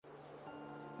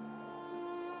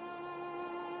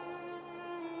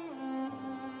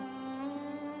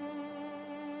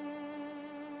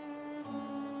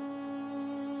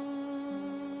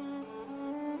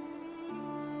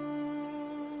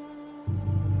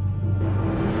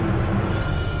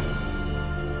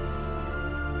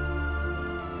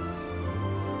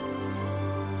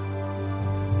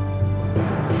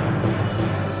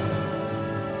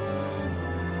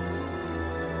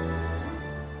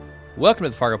Welcome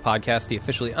to the Fargo Podcast, the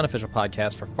officially unofficial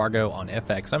podcast for Fargo on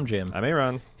FX. I'm Jim. I'm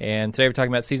Aaron. And today we're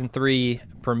talking about Season 3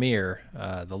 premiere,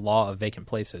 The Law of Vacant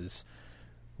Places.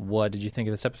 What did you think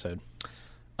of this episode?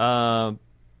 I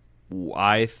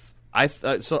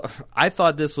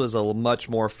thought this was a much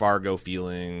more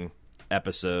Fargo-feeling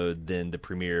episode than the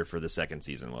premiere for the second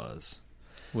season was.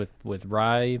 With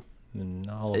Rye and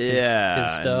all of his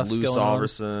stuff and Lou going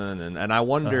Salverson, and I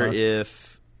wonder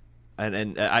if...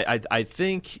 And I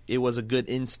think it was a good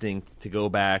instinct to go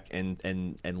back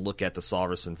and look at the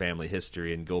Salverson family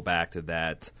history and go back to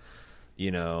that,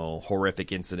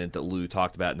 horrific incident that Lou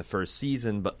talked about in the first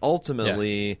season. But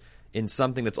ultimately, in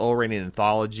something that's already an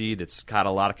anthology that's got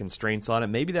a lot of constraints on it,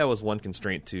 maybe that was one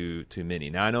constraint too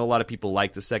many. Now, I know a lot of people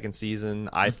like the second season.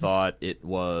 I thought it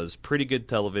was pretty good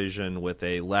television with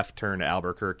a left turn to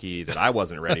Albuquerque that I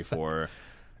wasn't ready for.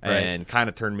 And kind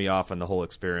of turned me off on the whole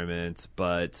experiment.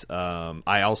 But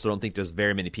I also don't think there's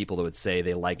very many people that would say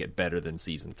they like it better than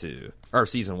season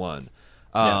 1.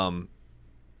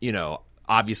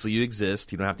 Obviously you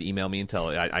exist. You don't have to email me and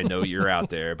tell it. I know you're out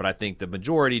there. But I think the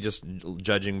majority, just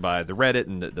judging by the Reddit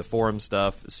and the forum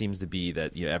stuff, seems to be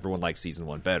that everyone likes season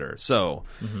 1 better. So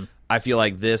I feel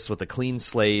like this with a clean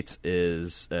slate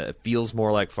feels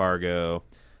more like Fargo.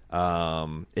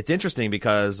 It's interesting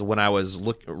because when I was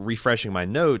refreshing my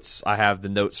notes, I have the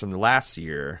notes from the last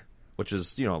year, which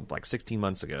is, like 16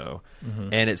 months ago.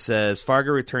 And it says,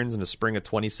 Fargo returns in the spring of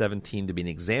 2017 to be an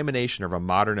examination of a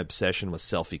modern obsession with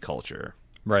selfie culture.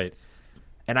 Right.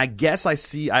 And I guess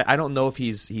I don't know if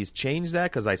he's changed that,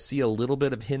 because I see a little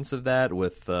bit of hints of that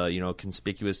with,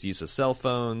 conspicuous use of cell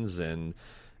phones and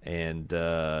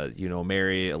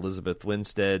Mary Elizabeth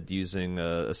Winstead using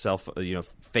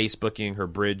Facebooking her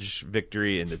bridge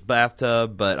victory in the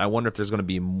bathtub. But I wonder if there's going to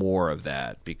be more of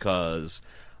that, because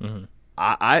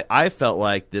I felt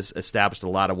like this established a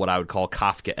lot of what I would call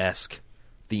Kafka-esque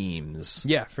themes.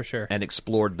 Yeah, for sure. And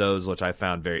explored those, which I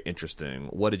found very interesting.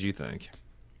 What did you think?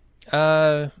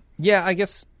 I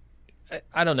guess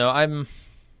I don't know.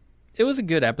 It was a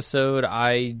good episode.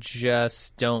 I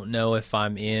just don't know if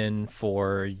I'm in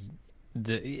for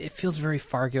it feels very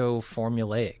Fargo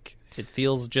formulaic. It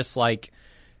feels just like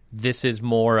this is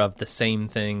more of the same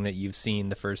thing that you've seen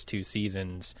the first 2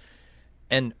 seasons.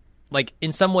 And like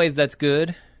in some ways that's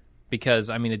good, because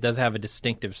it does have a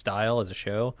distinctive style as a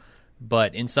show,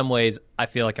 but in some ways I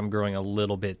feel like I'm growing a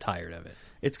little bit tired of it.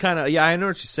 It's kind of, I know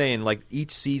what you're saying. Like,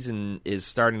 each season is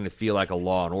starting to feel like a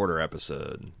Law and Order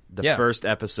episode. The first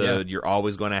episode, you're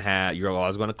always going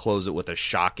to close it with a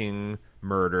shocking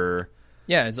murder.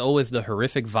 Yeah, it's always the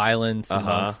horrific violence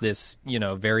amongst this,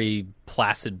 very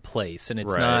placid place. And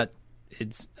it's not,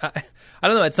 I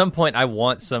don't know, at some point I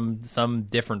want some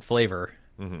different flavor.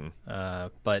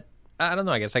 But I don't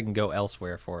know, I guess I can go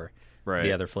elsewhere for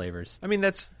the other flavors.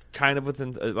 That's kind of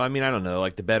within... I don't know.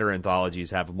 Like, the better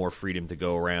anthologies have more freedom to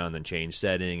go around and change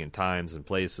setting and times and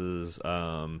places.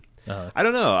 I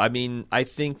don't know. I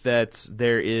think that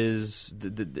there is...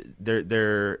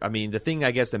 the thing,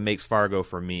 I guess, that makes Fargo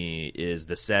for me is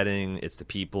the setting, it's the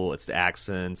people, it's the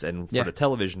accents, and for the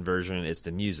television version, it's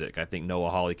the music. I think Noah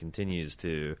Hawley continues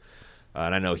to...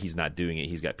 and I know he's not doing it.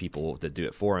 He's got people that do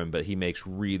it for him, but he makes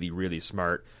really, really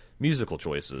smart musical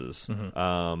choices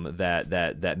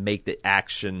that make the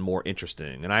action more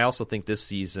interesting. And I also think this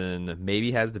season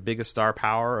maybe has the biggest star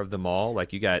power of them all.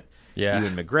 Like, you got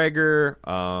Ewan McGregor,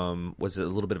 was it a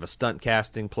little bit of a stunt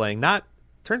casting, playing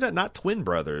turns out not twin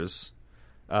brothers,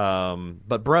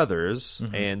 but brothers,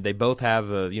 and they both have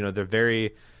they're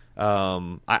very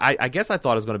I guess I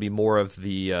thought it was going to be more of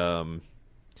the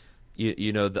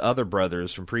the other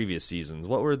brothers from previous seasons. It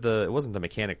wasn't the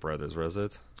Mechanic brothers, was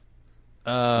it?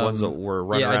 The ones that were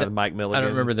running around with Mike Milligan. I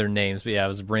don't remember their names, but it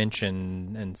was Wrench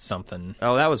and something.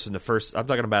 Oh, that was in the first... I'm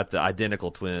talking about the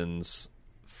identical twins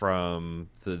from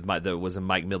that was in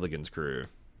Mike Milligan's crew.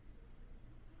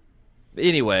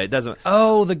 Anyway, it doesn't...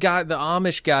 Oh, the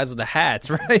Amish guys with the hats,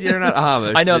 right? They're not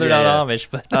Amish. I know they're not Amish,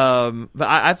 but... but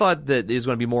I thought that it was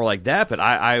going to be more like that, but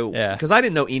because I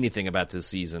didn't know anything about this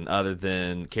season other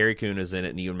than Carrie Coon is in it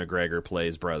and Ewan McGregor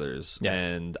plays brothers. Yeah.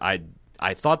 And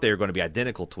I thought they were going to be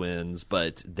identical twins,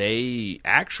 but they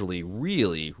actually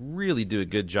really, really do a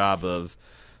good job of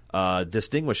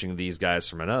distinguishing these guys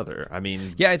from another.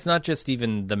 It's not just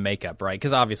even the makeup, right?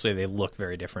 Because obviously they look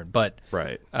very different, but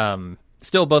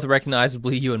still both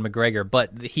recognizably Ewan McGregor,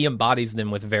 but he embodies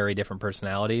them with very different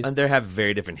personalities, and they have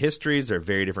very different histories. They're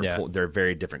very different. They're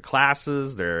very different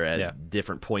classes. They're at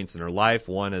different points in their life.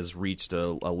 One has reached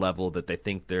a level that they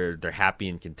think they're happy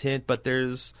and content, but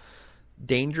there's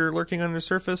danger lurking under the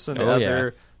surface, and the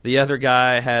other The other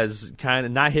guy has kind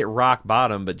of not hit rock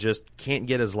bottom, but just can't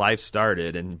get his life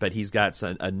started. But he's got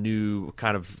a new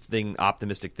kind of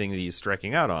optimistic thing that he's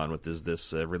striking out on with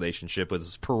this relationship with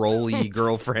his parolee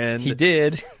girlfriend. He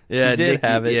did. Yeah, he did Nikki,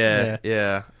 have it.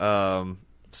 Yeah.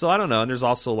 So I don't know. And there's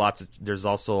also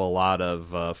a lot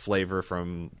of flavor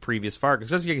from previous Fargo.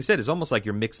 Because like I said, it's almost like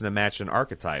you're mixing and matching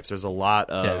archetypes. There's a lot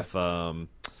of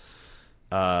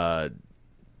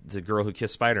the girl who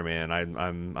kissed Spider-Man.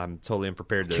 I'm totally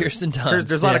unprepared to. Kirsten Dunst.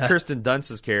 There's a lot of Kirsten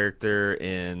Dunst's character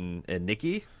in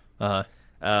Nikki.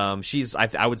 She's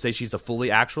I would say she's the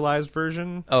fully actualized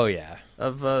version. Oh yeah,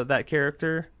 of that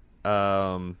character.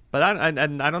 But I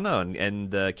don't know.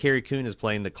 And Carrie Coon is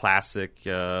playing the classic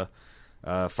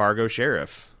Fargo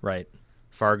sheriff, right?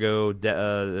 Fargo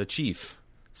chief.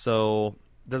 So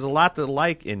there's a lot to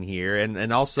like in here,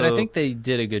 and also and I think they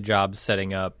did a good job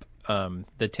setting up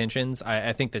the tensions.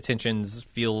 I think the tensions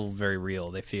feel very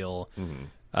real. They feel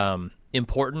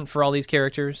important for all these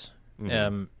characters.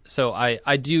 So I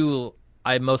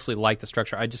mostly like the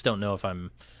structure. I just don't know if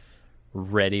I'm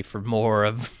ready for more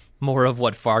of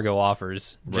what Fargo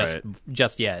offers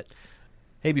just yet.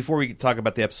 Hey, before we talk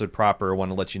about the episode proper, I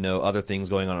want to let you know other things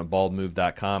going on at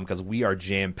baldmove.com because we are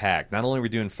jam-packed. Not only are we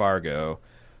doing Fargo,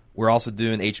 we're also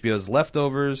doing HBO's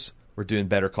Leftovers, we're doing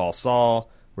Better Call Saul,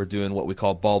 we're doing what we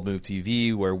call Bald Move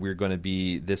TV, where we're going to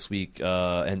be this week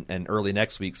and early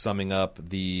next week summing up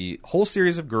the whole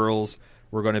series of Girls.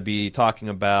 We're going to be talking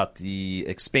about The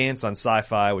Expanse on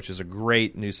Sci-Fi, which is a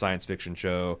great new science fiction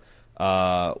show.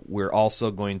 We're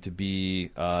also going to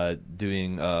be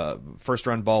doing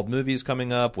first-run Bald movies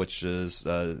coming up, which is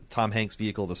Tom Hanks'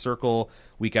 vehicle, The Circle.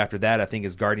 Week after that, I think,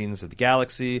 is Guardians of the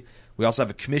Galaxy. We also have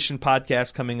a commission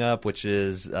podcast coming up, which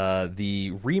is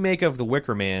the remake of The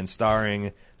Wicker Man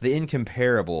starring the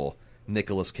incomparable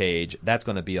Nicolas Cage. That's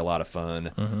going to be a lot of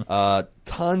fun.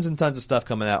 Tons and tons of stuff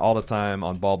coming out all the time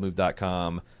on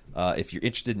baldmove.com. If you're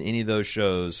interested in any of those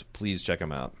shows, please check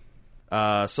them out.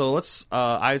 So let's.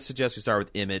 I would suggest we start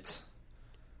with Emmett.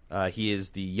 He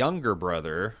is the younger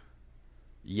brother,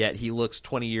 yet he looks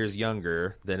 20 years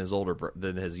younger than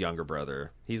his younger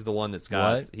brother. He's the one that's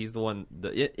got. What? He's the one.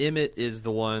 Emmett is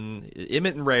the one.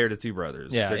 Emmett and Ray are the two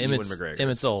brothers. Yeah, They're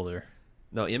Emmett's older.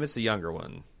 No, Emmett's the younger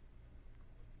one.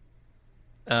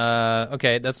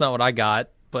 Okay, that's not what I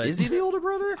got. But is he the older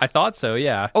brother? I thought so.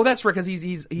 Yeah. Oh, that's right, because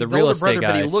he's the real older estate brother, guy.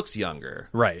 but he looks younger.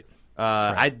 Right.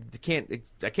 I can't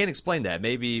explain that.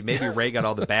 Maybe Ray got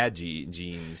all the bad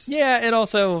genes. Yeah, and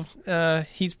also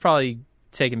he's probably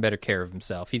taken better care of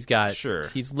himself. He's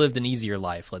lived an easier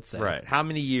life, let's say. Right. How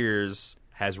many years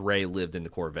has Ray lived in the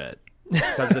Corvette?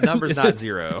 Because the number's not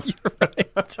 0. You're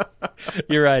right.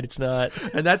 You're right. It's not.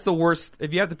 And that's the worst.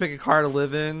 If you have to pick a car to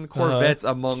live in, Corvette's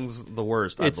amongst the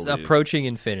worst. It's I believe. approaching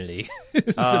infinity.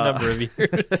 It's the number of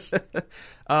years.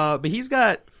 But he's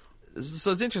got.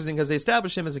 So it's interesting because they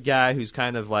establish him as a guy who's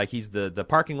kind of like he's the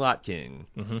parking lot king,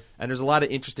 and there's a lot of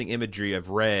interesting imagery of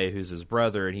Ray, who's his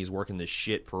brother, and he's working this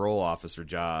shit parole officer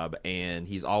job, and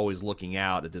he's always looking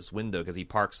out at this window because he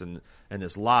parks in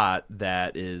this lot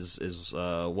that is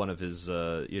one of his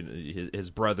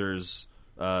brother's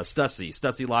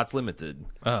Stussy Lots Limited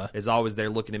is always there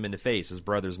looking him in the face, his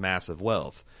brother's massive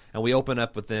wealth, and we open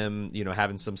up with them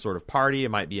having some sort of party. It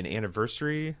might be an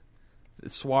anniversary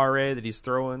soiree that he's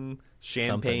throwing,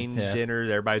 champagne dinner,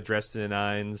 everybody dressed in the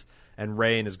nines, and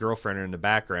Ray and his girlfriend are in the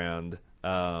background,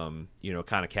 kind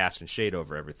of casting shade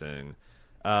over everything.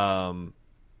 The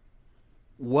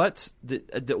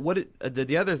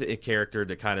other character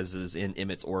that kind of is in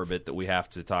Emmett's orbit that we have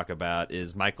to talk about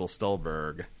is Michael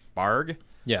Stuhlbarg.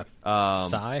 Yeah.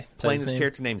 Cy? Playing this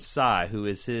character named Cy, who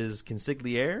is his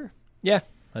consigliere? Yeah.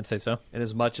 I'd say so. And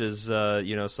as much as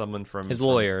someone from his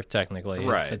lawyer, technically,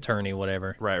 right. His attorney,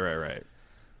 whatever. Right.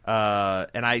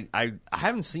 And I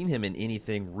haven't seen him in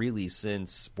anything really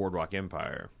since Boardwalk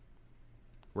Empire,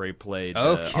 where he played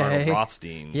Arnold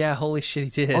Rothstein. Yeah, holy shit, he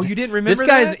did. Oh, you didn't remember this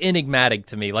guy's enigmatic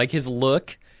to me. Like his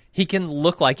look, he can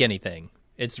look like anything.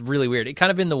 It's really weird. It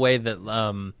kind of in the way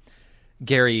that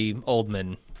Gary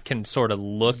Oldman can sort of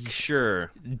look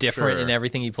different in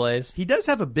everything he plays. He does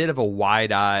have a bit of a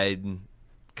wide-eyed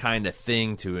kind of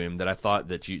thing to him that I thought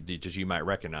that you might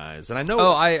recognize. And I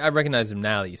know I recognize him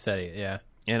now that you said it, yeah.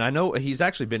 And I know he's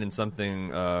actually been in something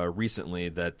recently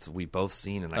that we both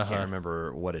seen, and I can't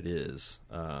remember what it is.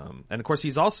 And of course,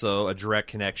 he's also a direct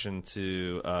connection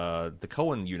to the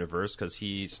Coen universe because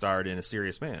he starred in A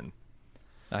Serious Man.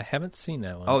 I haven't seen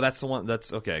that one. Oh, that's the one.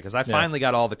 That's okay, because I finally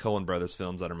got all the Coen Brothers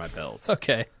films under my belt.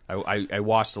 Okay. I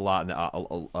watched a lot in the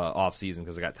off season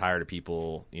because I got tired of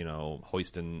people,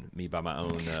 hoisting me by my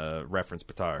own reference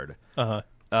petard.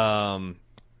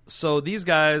 So these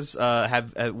guys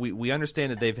we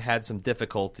understand that they've had some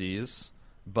difficulties,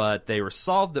 but they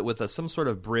resolved it with some sort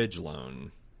of bridge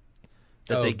loan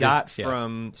that they got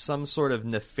from some sort of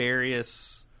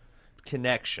nefarious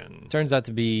connection. Turns out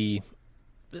to be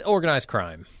organized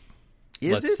crime.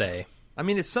 Let's say. I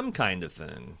mean, it's some kind of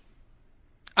thing.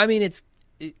 I mean,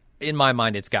 in my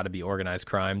mind, it's got to be organized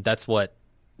crime. That's what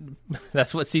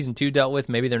season 2 dealt with.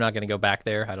 Maybe they're not going to go back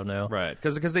there. I don't know. Right,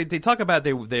 because they talk about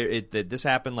this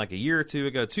happened like a year or 2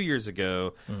 ago, 2 years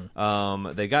ago.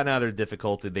 They gotten out of their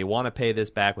difficulty. They want to pay this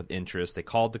back with interest. They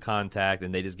called to contact,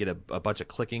 and they just get a bunch of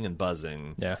clicking and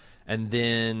buzzing. Yeah. And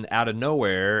then out of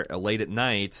nowhere, late at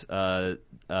night,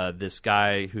 this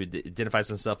guy who identifies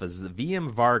himself as VM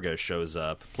Varga shows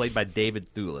up, played by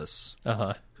David Thewlis,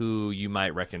 who you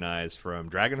might recognize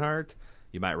from Dragonheart.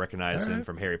 You might recognize him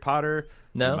from Harry Potter.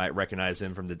 No. You might recognize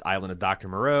him from the Island of Dr.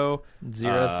 Moreau.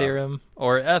 Zero Theorem.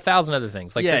 Or 1,000 other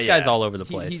things. This guy's all over the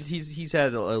place. He's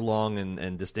had a long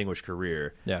and distinguished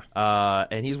career. Yeah.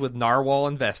 And he's with Narwhal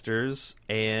Investors,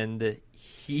 and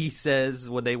he says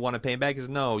when they want to pay him back, he says,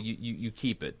 no, you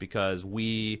keep it because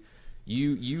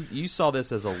you saw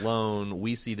this as a loan.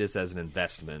 We see this as an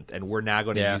investment, and we're now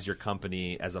going to use your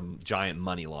company as a giant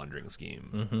money laundering scheme.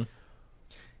 Mm-hmm.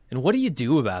 And what do you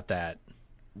do about that?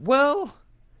 Well,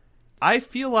 I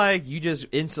feel like you just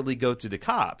instantly go to the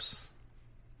cops.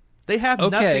 They have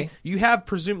nothing. You have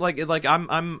presumed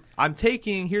I'm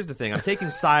taking. Here's the thing. I'm taking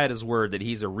Sy at his word that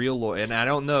he's a real lawyer, and I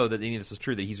don't know that any of this is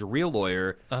true. That he's a real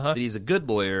lawyer. That he's a good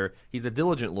lawyer. He's a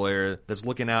diligent lawyer that's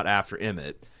looking out after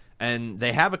Emmett. And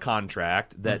they have a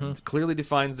contract that clearly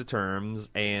defines the terms,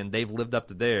 and they've lived up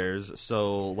to theirs.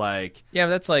 So,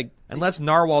 that's unless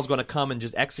Narwhal's going to come and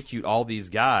just execute all these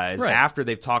guys after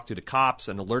they've talked to the cops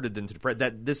and alerted them to the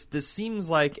press, this seems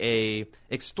like a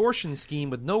extortion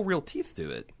scheme with no real teeth to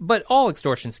it. But all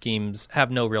extortion schemes have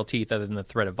no real teeth other than the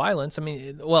threat of violence. I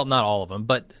mean, well, not all of them,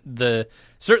 but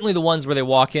certainly the ones where they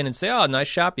walk in and say, "Oh, nice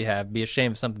shop you have." Be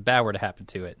ashamed if something bad were to happen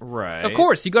to it. Right. Of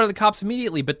course, you go to the cops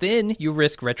immediately, but then you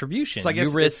risk retribution. So I guess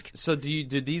you risk. So do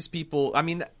these people? I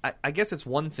mean, I guess it's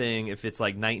one thing if it's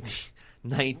like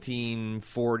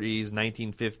 1940s,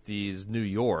 1950s New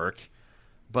York,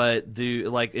 but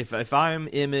if I'm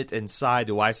Emmett and Sy,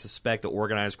 do I suspect that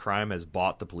organized crime has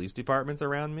bought the police departments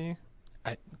around me?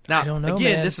 I don't know.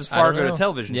 Again, man. This is Fargo, the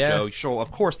television show. Sure,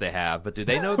 of course they have, but do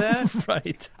they know that?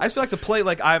 Right. I just feel like the play.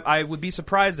 I would be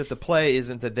surprised if the play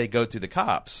isn't that they go to the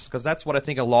cops, because that's what I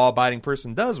think a law-abiding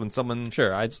person does when someone.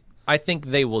 Sure, I think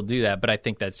they will do that, but I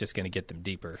think that's just going to get them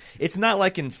deeper. It's not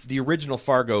like in the original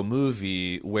Fargo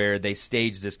movie where they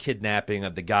stage this kidnapping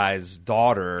of the guy's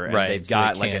daughter, and they've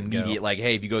got immediate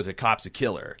hey, if you go to the cops, you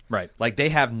kill her. Right. They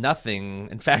have nothing.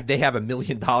 In fact, they have $1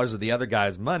 million of the other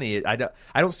guy's money. I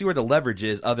don't see where the leverage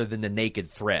is other than the naked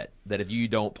threat that if you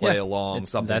don't play along,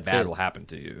 something bad will happen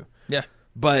to you. Yeah.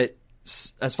 But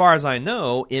as far as I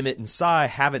know, Emmett and Sy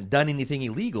haven't done anything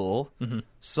illegal,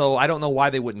 so I don't know why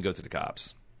they wouldn't go to the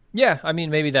cops. Yeah, I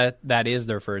mean, maybe that is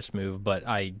their first move, but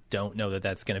I don't know that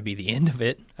that's going to be the end of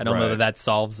it. I don't know that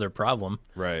solves their problem.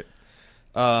 Right.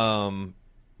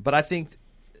 But I think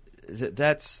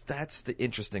that's the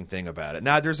interesting thing about it.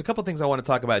 Now, there's a couple things I want to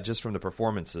talk about just from the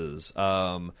performances.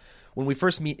 When we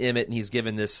first meet Emmett and he's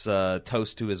given this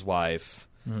toast to his wife,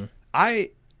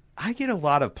 I get a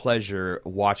lot of pleasure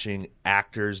watching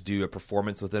actors do a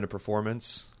performance within a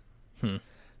performance. You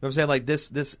know what I'm saying?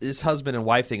 This husband and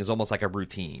wife thing is almost like a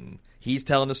routine. He's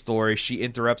telling the story. She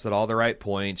interrupts at all the right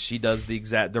points. She does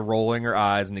the rolling her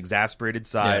eyes and exasperated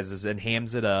sighs and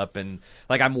hams it up. And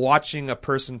I'm watching a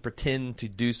person pretend to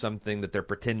do something that they're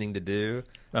pretending to do.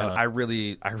 And I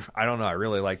don't know. I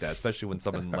really like that, especially when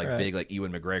someone big like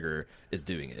Ewan McGregor is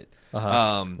doing it.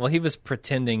 Well, he was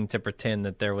pretending to pretend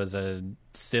that there was a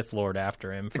Sith Lord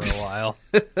after him for a while.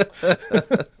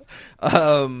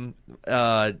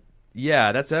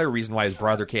 Yeah, that's the other reason why his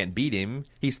brother can't beat him.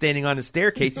 He's standing on the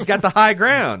staircase. He's got the high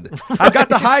ground. I've got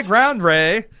the high ground,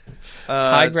 Ray.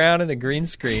 High ground and a green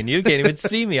screen. You can't even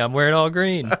see me. I'm wearing all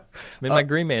green. I'm in my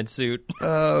Green Man suit.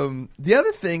 The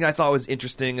other thing I thought was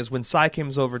interesting is when Sy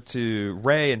comes over to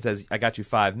Ray and says, "I got you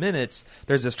 5 minutes,"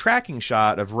 there's this tracking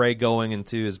shot of Ray going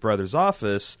into his brother's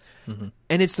office, and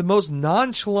it's the most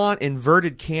nonchalant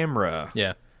inverted camera.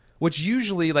 Yeah. Which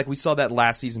usually, we saw that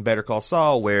last season, Better Call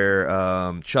Saul, where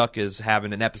Chuck is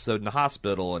having an episode in the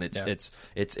hospital, and it's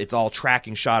all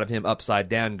tracking shot of him upside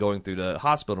down going through the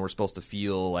hospital, and we're supposed to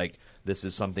feel like this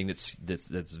is something that's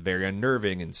very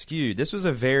unnerving and skewed. This was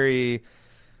a very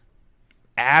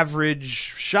average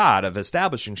shot of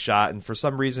establishing shot, and for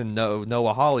some reason,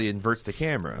 Noah Hawley inverts the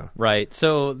camera. Right.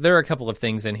 So there are a couple of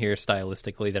things in here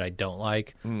stylistically that I don't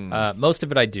like. Most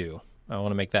of it I do. I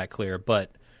want to make that clear, but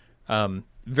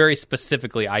Very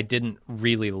specifically, I didn't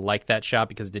really like that shot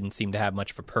because it didn't seem to have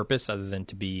much of a purpose other than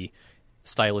to be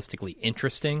stylistically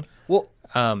interesting. Well,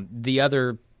 the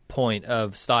other point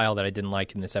of style that I didn't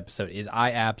like in this episode is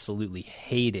I absolutely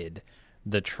hated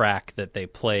the track that they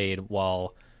played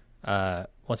while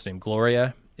what's her name,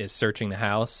 Gloria, is searching the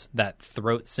house. That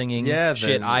throat singing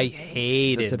shit, I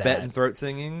hated the Tibetan that. throat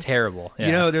singing. Terrible. Yeah.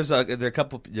 You know, there's a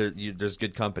couple. There's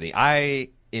good company. I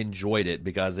enjoyed it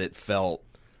because it felt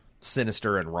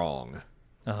sinister and wrong,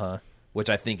 which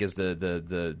I think is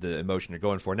the emotion you're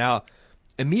going for. Now,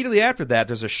 immediately after that,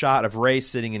 there's a shot of Ray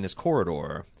sitting in this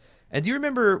corridor. And do you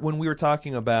remember when we were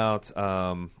talking about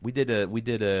we did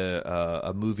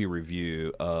a movie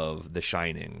review of The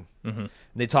Shining? Mm-hmm. And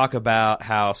they talk about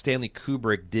how Stanley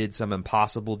Kubrick did some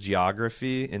impossible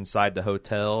geography inside the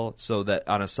hotel so that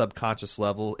on a subconscious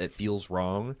level it feels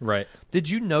wrong. Right. Did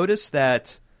you notice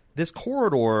that this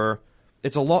corridor?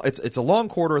 It's a long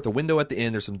corridor with a window at the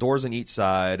end. There's some doors on each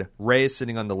side. Ray is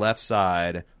sitting on the left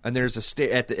side, and there's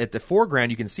a at the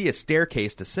foreground. You can see a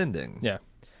staircase descending. Yeah.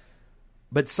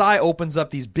 But Sai opens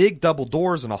up these big double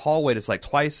doors in a hallway that's like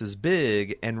twice as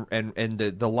big, and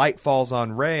the light falls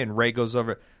on Ray, and Ray goes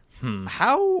over.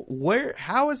 How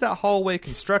is that hallway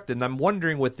constructed? And I'm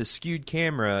wondering with the skewed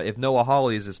camera if Noah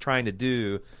Hawley's is trying to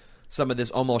do some of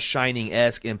this almost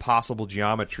Shining-esque impossible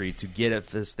geometry to get at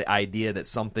the idea that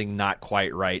something not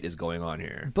quite right is going on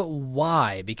here. But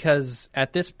why? Because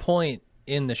at this point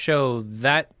in the show,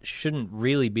 that shouldn't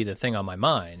really be the thing on my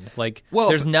mind. Like,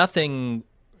 there's nothing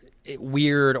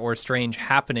weird or strange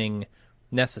happening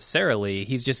necessarily.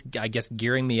 He's just, I guess,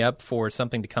 gearing me up for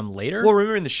something to come later. Well,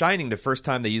 remember in The Shining, the first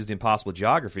time they used impossible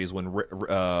geography is when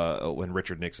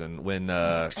Richard Nixon, when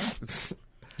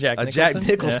Jack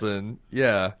Nicholson,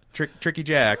 Tricky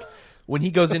Jack, when he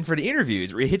goes in for the interview,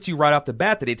 it hits you right off the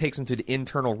bat that he takes him to the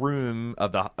internal room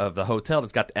of the hotel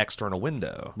that's got the external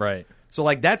window. Right. So,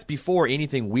 like, that's before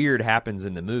anything weird happens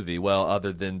in the movie. Well,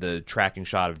 other than the tracking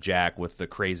shot of Jack with the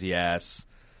crazy ass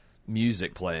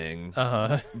music playing.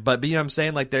 But you know what I'm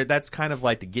saying? Like, that's kind of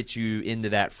like to get you into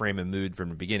that frame of mood from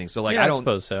the beginning. So, like, I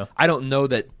suppose so. I don't know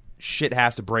that shit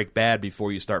has to break bad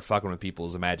before you start fucking with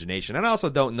people's imagination. And I also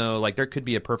don't know, like, there could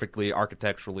be a perfectly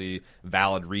architecturally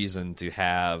valid reason to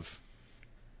have.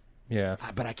 Yeah.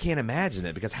 But I can't imagine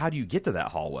it, because how do you get to that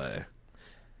hallway?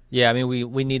 Yeah, I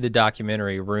mean, we need the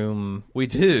documentary Room. We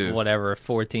do. Whatever,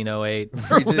 1408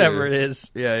 or whatever it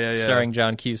is. Yeah. Starring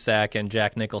John Cusack and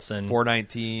Jack Nicholson.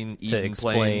 419 Eden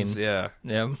Plains. Yeah.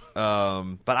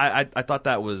 But I thought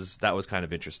that was kind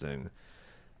of interesting.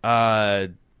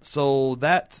 So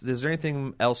is there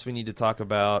anything else we need to talk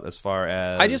about as far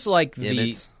as I just like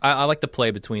I like the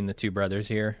play between the two brothers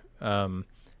here. One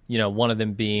of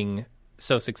them being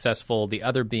so successful, the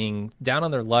other being down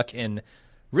on their luck and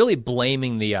really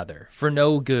blaming the other for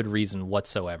no good reason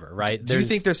whatsoever, right? Do you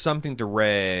think there's something to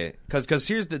Ray? Because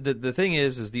here's the thing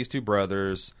is these two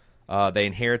brothers, they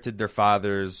inherited their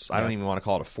father's, I don't even want to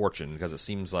call it a fortune, because it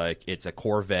seems like it's a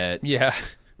Corvette. Yeah.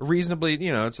 Reasonably,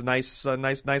 it's a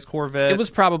nice Corvette. It was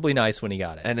probably nice when he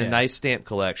got it. And a nice stamp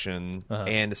collection.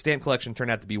 And the stamp collection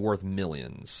turned out to be worth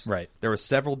millions. Right. There were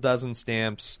several dozen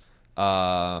stamps.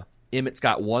 Emmett's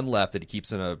got one left that he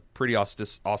keeps in a pretty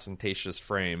ostentatious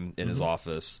frame in his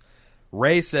office.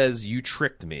 Ray says, "You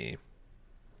tricked me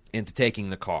into taking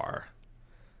the car."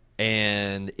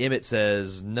 And Emmett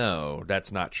says, "No,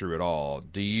 that's not true at all.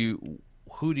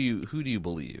 Who do you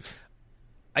believe?"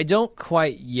 I don't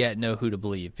quite yet know who to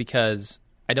believe, because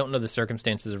I don't know the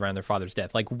circumstances around their father's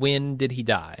death. Like, when did he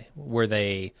die? Were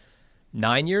they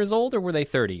 9 years old or were they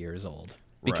 30 years old?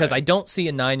 Because I don't see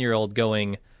a 9-year-old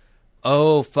going,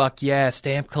 "Oh, fuck yeah,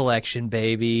 stamp collection,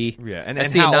 baby." Yeah, and I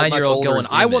see a 9-year-old going,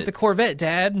 "I want the Corvette,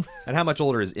 Dad." And how much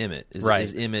older is Emmett?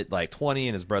 Is Emmett like 20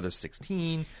 and his brother's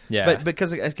 16? Yeah. But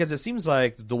because it seems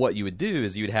like what you would do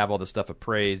is you would have all this stuff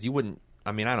appraised. You wouldn't.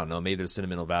 I mean, I don't know. Maybe there's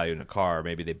sentimental value in a car.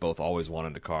 Maybe they both always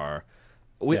wanted a car.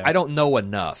 I don't know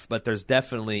enough, but there's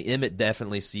Emmett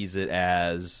definitely sees it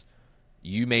as,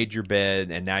 you made your bed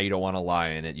and now you don't want to lie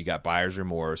in it. You got buyer's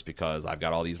remorse because I've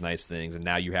got all these nice things, and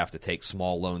now you have to take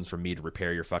small loans from me to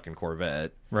repair your fucking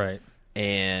Corvette. Right.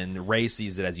 And Ray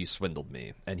sees it as, you swindled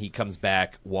me. And he comes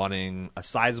back wanting a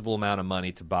sizable amount of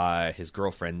money to buy his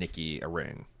girlfriend, Nikki, a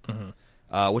ring.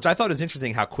 Which I thought was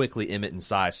interesting how quickly Emmett and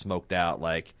Cy smoked out.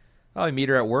 Like, oh, you meet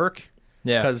her at work?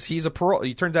 Yeah. Because he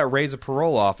turns out Ray's a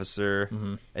parole officer,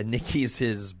 and Nikki's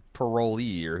his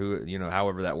parolee, or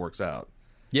however that works out.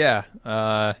 Yeah.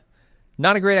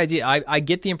 Not a great idea. I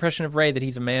get the impression of Ray that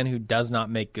he's a man who does not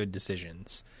make good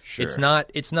decisions. Sure.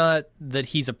 It's not that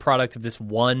he's a product of this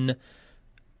one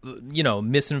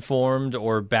misinformed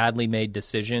or badly made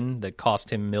decision that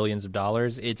cost him millions of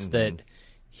dollars. It's that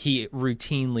he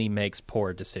routinely makes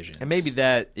poor decisions. And maybe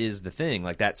that is the thing.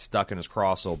 Like, that's stuck in his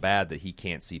craw so bad that he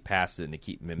can't see past it, and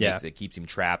it keeps him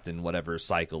trapped in whatever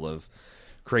cycle of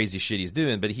crazy shit he's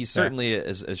doing. But he certainly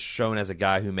is shown as a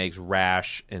guy who makes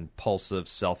rash, impulsive,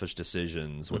 selfish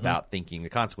decisions without thinking the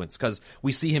consequence, because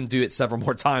we see him do it several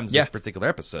more times this particular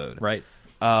episode. Right.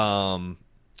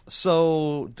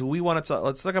 So do we want to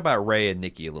let's talk about Ray and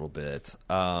Nikki a little bit.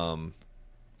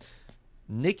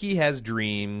 Nikki has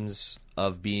dreams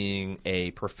of being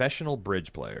a professional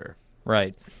bridge player.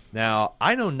 Right. Now,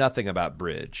 I know nothing about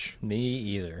bridge. Me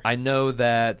either. I know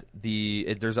that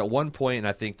there's at one point, and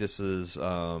I think this is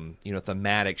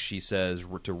thematic, she says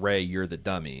to Ray, "You're the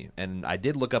dummy." And I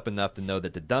did look up enough to know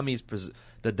that the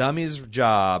dummy's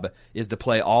job is to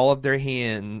play all of their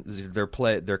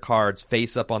their cards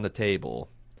face up on the table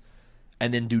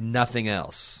and then do nothing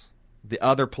else. The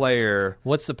other player...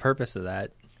 What's the purpose of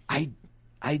that? I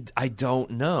don't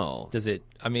know. Is it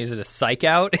a psych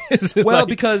out? Well,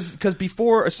 because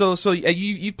before, so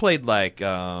you played like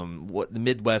what the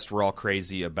Midwest were all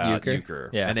crazy about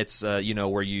euchre. Yeah. And it's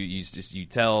where you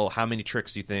tell how many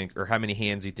tricks you think or how many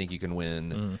hands you think you can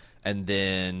win, and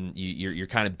then you're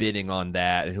kind of bidding on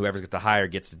that, and whoever's got the higher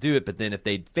gets to do it. But then if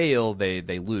they fail, they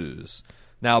lose.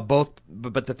 Now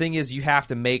but the thing is, you have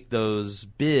to make those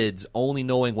bids only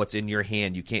knowing what's in your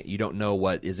hand. You don't know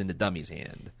what is in the dummy's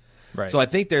hand. Right. So I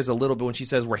think there's a little bit, when she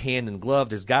says we're hand in glove,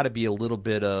 there's got to be a little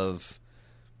bit of,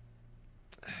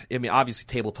 I mean, obviously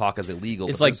table talk is illegal.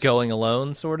 It's like going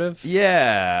alone, sort of?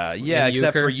 Yeah,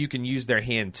 except for you can use their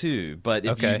hand too. But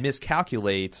if you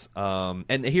miscalculate,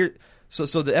 and here, so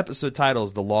the episode title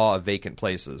is The Law of Vacant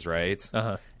Places, right?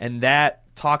 Uh-huh. And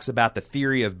that talks about the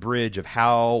theory of bridge, of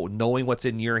how knowing what's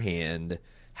in your hand,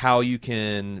 how you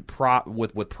can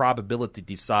with probability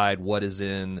decide what is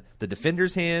in the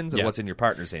defender's hands and what's in your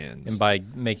partner's hands. And by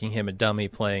making him a dummy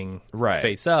playing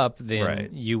face up, then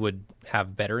you would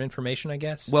have better information, I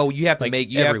guess. Well, you have to like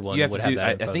make you have to do.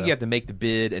 I think you you have to make the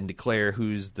bid and declare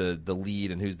who's the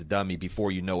lead and who's the dummy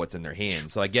before you know what's in their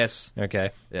hands. So I guess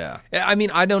yeah. I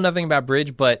mean, I know nothing about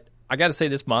bridge, but I got to say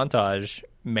this montage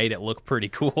made it look pretty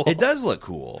cool. It does look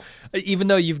cool, even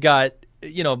though you've got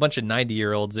a bunch of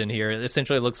 90-year-olds in here. It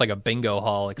essentially looks like a bingo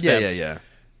hall, except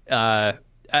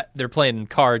they're playing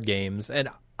card games, and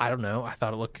I don't know. I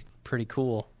thought it looked pretty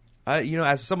cool.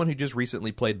 As someone who just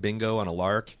recently played bingo on a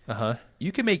lark,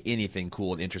 you can make anything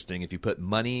cool and interesting if you put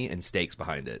money and stakes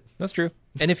behind it. That's true.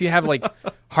 And if you have like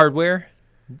hardware,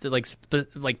 like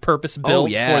purpose built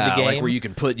for the game, like where you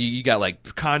can put you got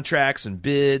like contracts and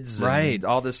bids, and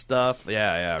all this stuff.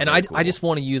 Yeah. And really I just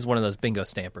want to use one of those bingo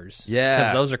stampers. Yeah,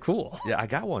 because those are cool. Yeah, I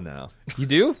got one now. You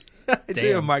do? I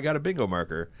do. I got a bingo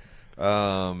marker.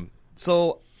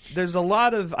 So there's a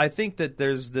lot of. I think that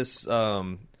there's this.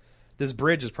 This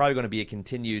bridge is probably going to be a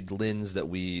continued lens that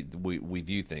we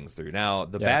view things through. Now,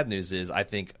 the bad news is I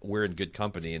think we're in good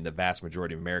company, and the vast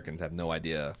majority of Americans have no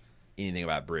idea anything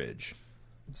about bridge.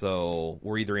 So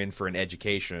we're either in for an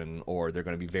education, or they're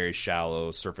going to be very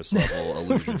shallow, surface level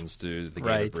allusions to the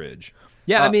game of bridge.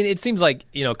 Yeah, I mean, it seems like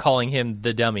calling him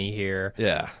the dummy here.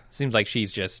 Yeah, seems like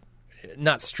she's just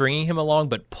not stringing him along,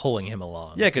 but pulling him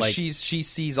along. Yeah, because she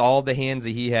sees all the hands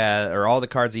that he has, or all the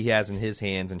cards he has in his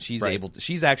hands, and she's able to.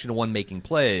 She's actually the one making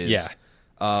plays. Yeah.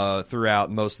 Throughout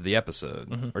most of the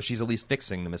episode, or she's at least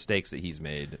fixing the mistakes that he's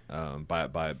made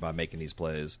by making these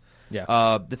plays.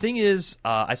 Yeah. The thing is,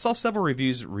 I saw several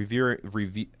reviews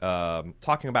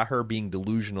talking about her being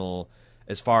delusional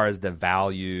as far as the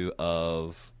value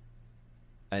of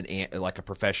like a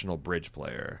professional bridge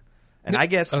player, and I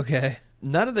guess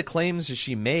none of the claims that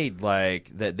she made,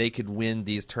 like that they could win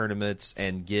these tournaments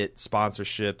and get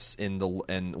sponsorships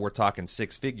and we're talking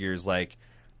six figures. Like,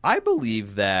 I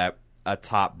believe that a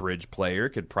top bridge player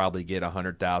could probably get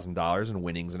 $100,000 in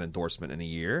winnings and endorsement in a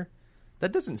year.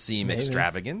 That doesn't seem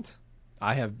extravagant.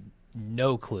 I have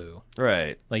no clue.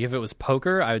 Right. Like, if it was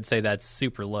poker, I would say that's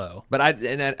super low. But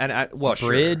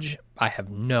bridge, sure. I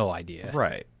have no idea.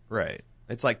 Right.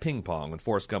 It's like ping pong when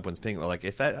Forrest Gump wins ping pong.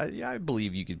 Like, I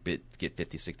believe you could get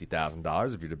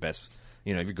 $50,000-$60,000 if you're the best.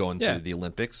 If you're going to the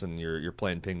Olympics and you're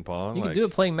playing ping pong. You can do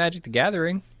it playing Magic the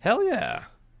Gathering. Hell yeah.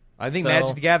 I think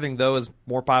Magic the Gathering, though, is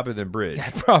more popular than bridge.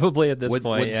 Probably at this point.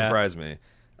 Wouldn't surprise me.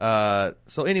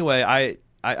 So anyway,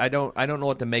 I don't know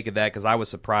what to make of that, because I was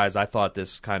surprised. I thought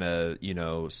this kind of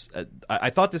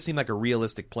I thought this seemed like a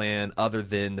realistic plan, other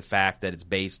than the fact that it's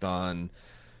based on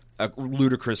a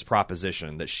ludicrous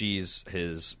proposition that she's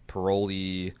his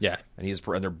parolee. Yeah, and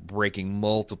they're breaking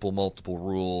multiple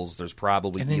rules. There's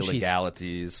probably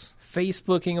illegalities.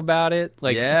 Facebooking about it.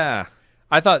 Like, yeah.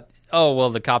 I thought, oh, well,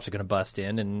 the cops are going to bust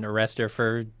in and arrest her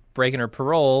for breaking her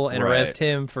parole and arrest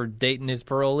him for dating his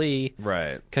parolee.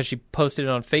 Right. Because she posted it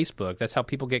on Facebook. That's how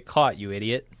people get caught, you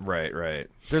idiot. Right.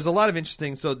 There's a lot of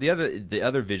interesting... So the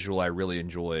other visual I really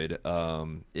enjoyed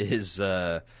is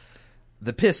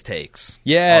the piss takes.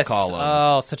 Yes. I'll call them.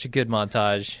 Oh, such a good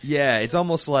montage. Yeah, it's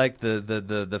almost like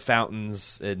the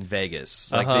fountains in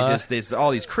Vegas. Like there's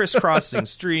all these crisscrossing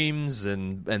streams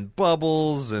and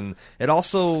bubbles, and it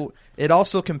also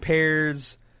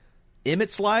compares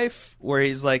Emmett's life, where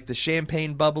he's like the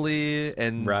champagne bubbly,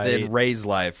 and then Ray's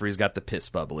life, where he's got the piss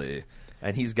bubbly.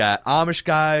 And he's got Amish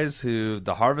guys who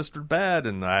the harvest were bad,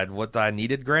 and I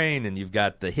needed grain. And you've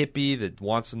got the hippie that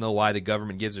wants to know why the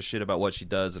government gives a shit about what she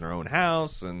does in her own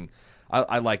house. And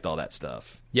I liked all that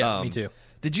stuff. Yeah, me too.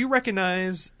 Did you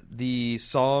recognize the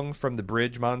song from the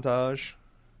bridge montage,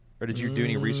 or did you do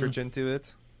any research into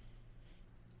it?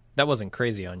 That wasn't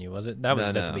Crazy on You, was it? That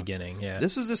was at the beginning. Yeah,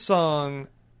 this was the song.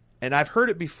 And I've heard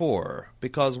it before,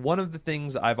 because one of the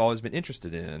things I've always been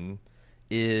interested in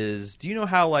is, do you know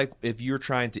how, like, if you're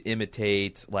trying to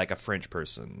imitate, like, a French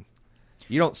person,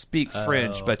 you don't speak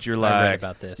French, but you're like, I read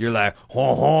about this. You're like,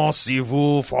 si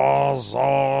vous faites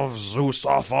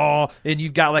of, and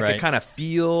you've got like a kind of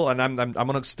feel. And I'm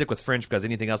gonna stick with French because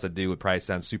anything else I do would probably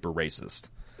sound super racist.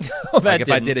 Like if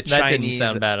I did a Chinese, that didn't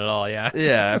sound bad at all. Yeah,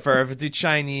 yeah. If I do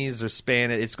Chinese or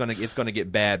Spanish, it's gonna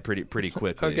get bad pretty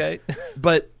quickly. Okay,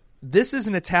 but. This is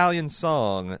an Italian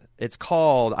song. It's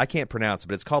called, I can't pronounce it,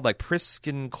 but it's called like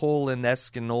Priskin Colin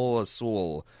Escanola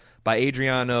Sul by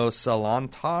Adriano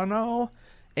Celentano.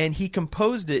 And he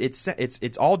composed it.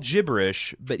 It's all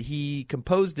gibberish, but he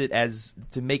composed it as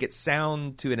to make it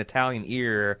sound to an Italian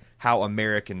ear how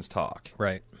Americans talk.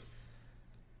 Right.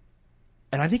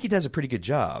 And I think he does a pretty good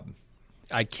job.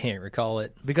 I can't recall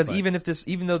it. Because even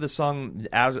though the song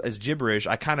is gibberish,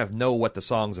 I kind of know what the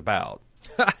song's about.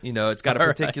 You know, it's got a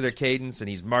particular cadence, and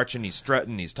he's marching, he's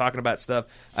strutting, he's talking about stuff,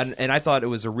 and I thought it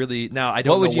was a really I don't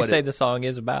know what would you say the song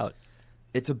is about.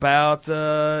 It's about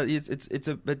okay,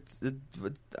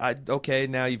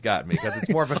 now you've got me, because it's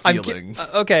more of a feeling.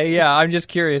 Okay, yeah, I'm just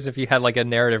curious if you had like a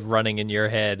narrative running in your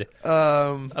head.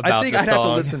 I think I'd have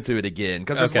to listen to it again,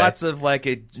 because there's lots of like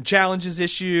challenges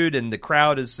issued, and the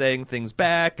crowd is saying things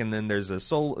back, and then there's a it's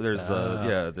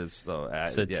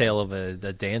a tale of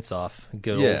a dance off,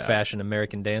 good old fashioned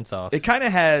American dance off. It kind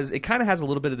of has a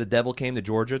little bit of The Devil Came to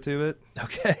Georgia to it.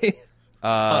 Okay.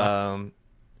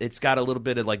 It's got a little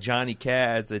bit of like Johnny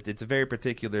Cash. It's a very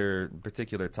particular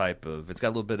type of. It's got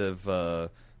a little bit of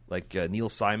Neil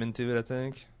Simon to it, I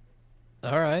think.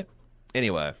 All right.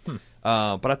 Anyway,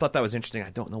 but I thought that was interesting. I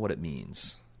don't know what it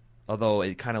means, although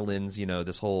it kind of lends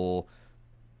this whole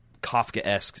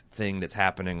Kafka-esque thing that's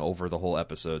happening over the whole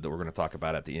episode that we're going to talk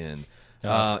about at the end.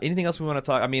 Anything else we want to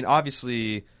talk? I mean,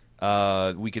 obviously.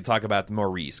 We could talk about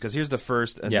Maurice, because here's the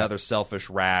first another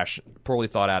selfish, rash, poorly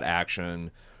thought out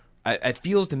action. It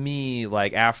feels to me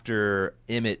like after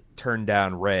Emmett turned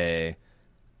down Ray,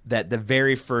 that the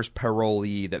very first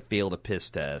parolee that failed a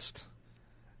piss test,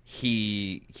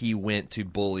 he went to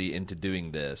bully into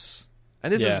doing this.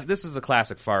 And this is a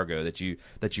classic Fargo, that you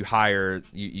hire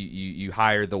you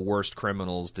hire the worst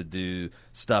criminals to do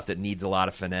stuff that needs a lot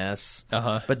of finesse.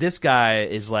 But this guy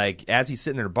is like, as he's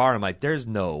sitting in a bar, I'm like, there's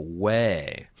no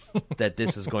way that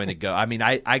this is going to go. I mean,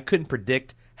 I couldn't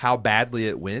predict how badly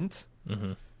it went.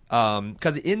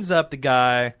 Because it ends up the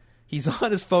guy, he's on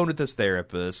his phone with his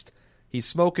therapist. He's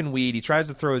smoking weed. He tries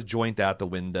to throw his joint out the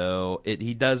window.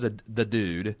 He does the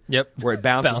dude. Yep. Where it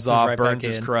bounces off, right, burns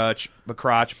his crotch.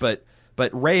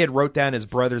 But Ray had wrote down his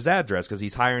brother's address because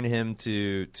he's hiring him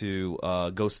to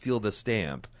go steal the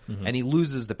stamp. And he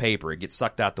loses the paper. It gets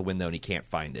sucked out the window and he can't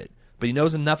find it. But he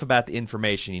knows enough about the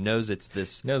information. He knows it's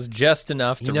this. He knows just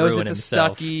enough to ruin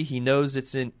himself. He knows it's a Stuckey. He knows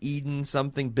it's in Eden,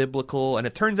 something biblical. And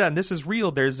it turns out, and this is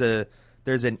real, there's an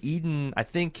Eden, I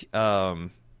think,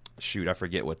 shoot, I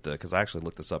forget because I actually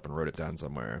looked this up and wrote it down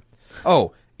somewhere.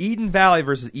 Oh, Eden Valley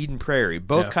versus Eden Prairie.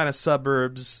 Both kind of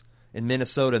suburbs in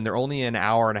Minnesota, and they're only an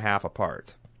hour and a half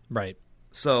apart. Right.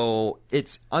 So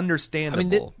it's understandable. I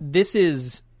mean, this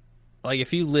is... Like,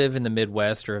 if you live in the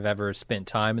Midwest or have ever spent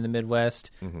time in the Midwest,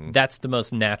 that's the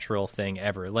most natural thing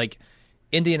ever. Like,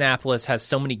 Indianapolis has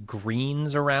so many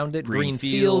greens around it.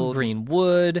 Greenfield,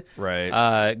 Greenwood,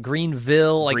 right?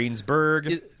 Greenville. Like,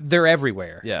 Greensburg. They're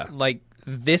everywhere. Yeah. Like,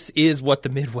 this is what the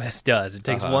Midwest does. It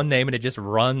takes one name and it just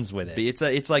runs with it.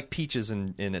 It's like peaches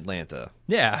in Atlanta.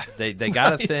 Yeah. They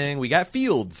got a thing. We got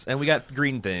fields, and we got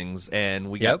green things, and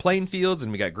we got plain fields,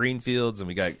 and we got green fields, and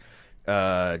we got...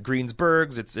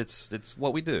 Greensburgs, it's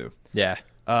what we do. Yeah.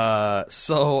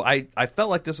 So I felt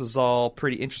like this was all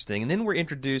pretty interesting, and then we're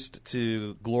introduced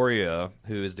to Gloria,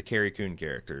 who is the Carrie Coon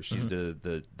character. She's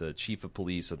the chief of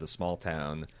police of the small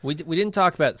town. We didn't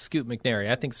talk about Scoot McNairy.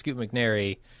 I think Scoot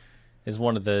McNairy is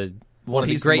one of the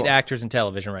great actors in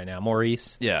television right now.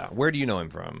 Maurice. Yeah. Where do you know him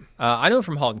from? I know him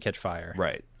from *Halt and Catch Fire*.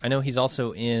 Right. I know he's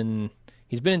also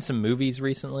he's been in some movies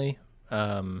recently.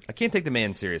 I can't take the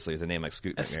man seriously with a name like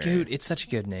Scoot McNairy. Scoot, it's such a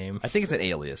good name. I think it's an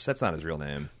alias. That's not his real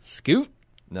name. Scoot?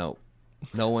 No.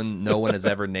 No one has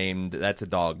ever named. That's a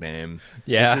dog name.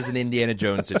 Yeah. This is an Indiana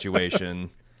Jones situation.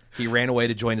 He ran away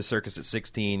to join the circus at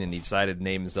 16, and he decided to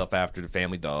name himself after the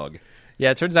family dog.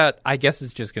 Yeah, it turns out, I guess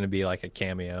it's just going to be like a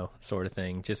cameo sort of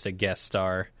thing, just a guest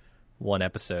star one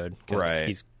episode. Right.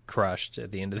 He's crushed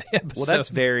at the end of the episode. Well, that's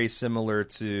very similar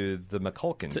to the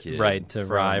McCulkin kid. Right, to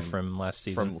Rye from last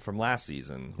season. From last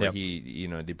season, where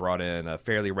they brought in a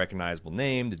fairly recognizable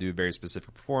name to do a very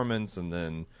specific performance, and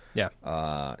then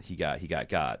he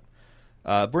got.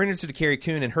 We're introduced to Carrie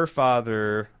Coon, and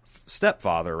her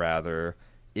stepfather rather,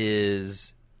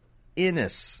 is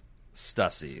Ennis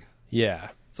Stussy. Yeah.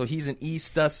 So he's an E.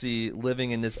 Stussy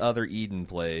living in this other Eden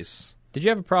place. Did you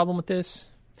have a problem with this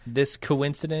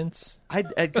coincidence?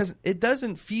 Because it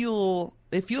doesn't feel.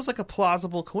 It feels like a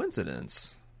plausible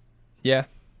coincidence. Yeah.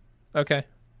 Okay.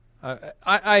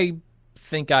 I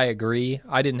think I agree.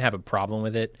 I didn't have a problem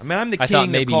with it. I mean, I'm the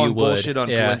king of calling bullshit on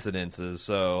coincidences.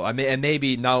 So I mean, and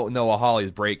maybe Noah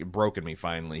Hawley's broken me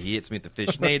finally. He hits me with the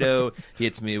Fishnado. He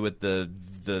hits me with the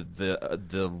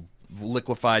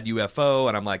liquefied UFO,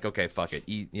 and I'm like, okay, fuck it.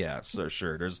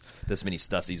 Sure. There's this many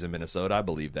Stussies in Minnesota. I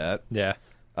believe that. Yeah.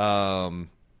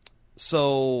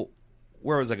 So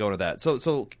where was I going with that?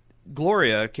 So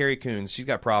Gloria, Carrie Coons, she's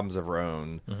got problems of her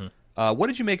own. Mm-hmm. What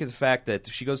did you make of the fact that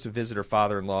she goes to visit her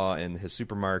father-in-law in his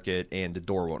supermarket and the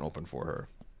door won't open for her?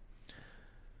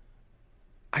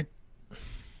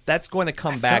 That's going to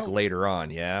come back later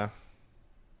on, yeah?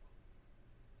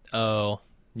 Oh,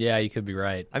 yeah, you could be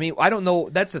right. I mean, I don't know.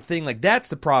 That's the thing. Like, that's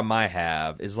the problem I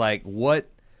have is, like, what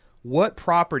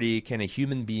property can a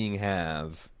human being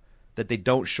have that they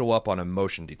don't show up on a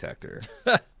motion detector?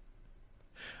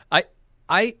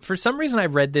 I for some reason I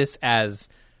read this as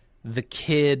the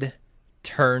kid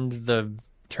turned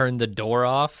the door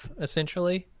off,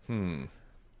 essentially.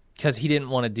 Because he didn't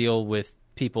want to deal with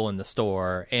people in the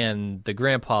store, and the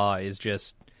grandpa is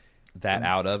just that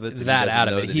out of it.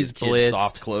 He's blitzed.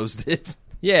 Soft closed it.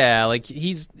 Yeah, like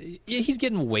he's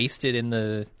getting wasted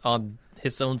on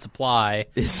his own supply.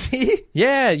 Is he?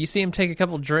 Yeah, you see him take a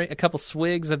couple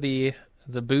swigs of the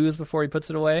booze before he puts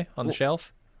it away on the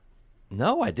shelf.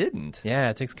 No, I didn't. Yeah,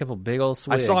 it takes a couple big old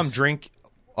swigs. I saw him drink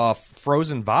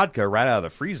frozen vodka right out of the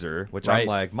freezer, which I'm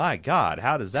like, my God,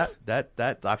 how does that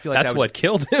I feel like that's what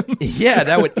killed him. Yeah,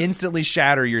 that would instantly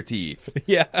shatter your teeth.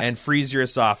 Yeah, and freeze your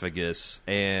esophagus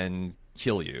and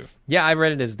kill you. Yeah, I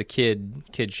read it as the kid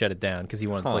shut it down because he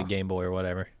wanted to play Game Boy or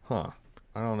whatever. Huh.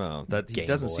 I don't know. He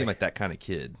doesn't seem like that kind of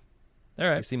kid. All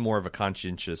right. He seemed more of a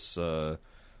conscientious, shy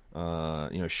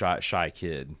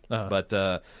kid. Uh-huh. But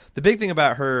the big thing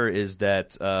about her is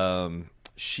that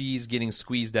she's getting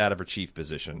squeezed out of her chief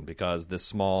position because this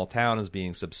small town is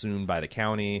being subsumed by the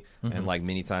county, and like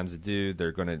many times they do,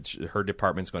 her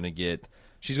department's going to get.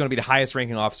 She's going to be the highest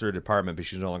ranking officer of the department, but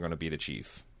she's no longer going to be the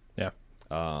chief. Yeah.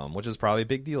 Which is probably a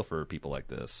big deal for people like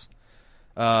this.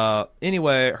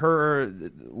 Anyway,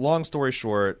 long story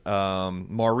short,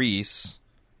 Maurice,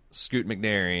 Scoot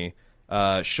McNairy,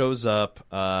 shows up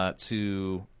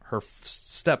to her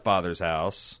stepfather's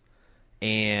house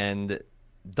and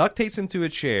duct tapes him to a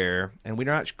chair, and we're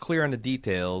not clear on the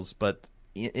details, but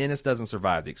Ennis doesn't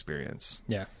survive the experience.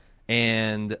 Yeah.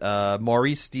 And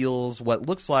Maurice steals what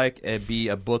looks like be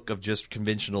a book of just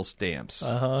conventional stamps.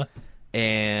 Uh-huh.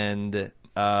 And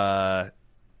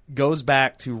goes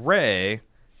back to Ray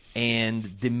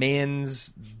and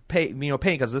demands pay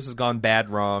because this has gone bad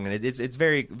wrong, and it's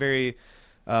very very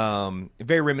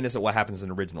very reminiscent of what happens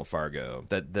in original Fargo,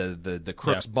 that the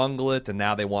crooks bungle it, and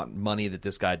now they want money that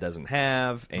this guy doesn't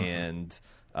have, and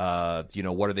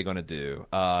what are they going to do?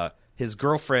 His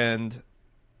girlfriend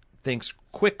thinks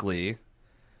quickly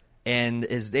and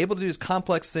is able to do this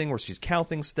complex thing where she's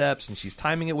counting steps and she's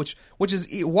timing it, which is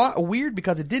weird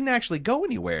because it didn't actually go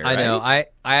anywhere. I know. I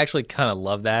actually kind of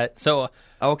love that. So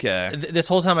okay, this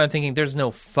whole time I'm thinking there's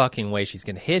no fucking way she's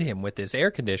going to hit him with this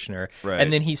air conditioner. Right.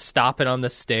 And then he's stopping on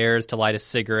the stairs to light a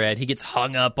cigarette. He gets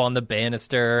hung up on the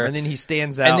banister. And then he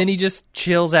stands out. And then he just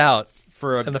chills out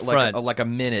for in the front. like a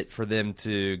minute for them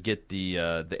to get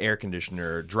the air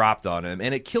conditioner dropped on him,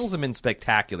 and it kills him in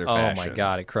spectacular fashion. Oh my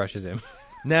God, it crushes him.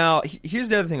 Now, here's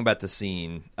the other thing about the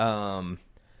scene.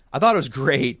 I thought it was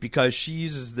great because she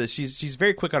uses this. She's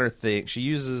very quick on her thing. She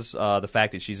uses the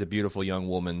fact that she's a beautiful young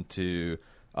woman to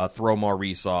throw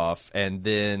Maurice off, and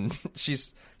then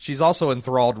she's also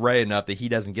enthralled Ray enough that he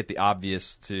doesn't get the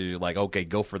obvious to like, okay,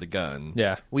 go for the gun.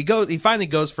 Yeah, he finally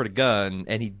goes for the gun,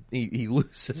 and he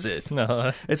loses it.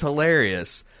 It's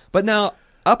hilarious. But now,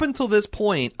 up until this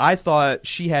point, I thought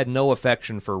she had no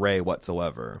affection for Ray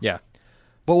whatsoever. Yeah.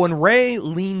 But when Ray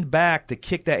leaned back to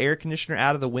kick that air conditioner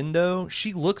out of the window,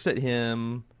 she looks at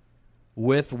him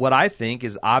with what I think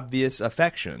is obvious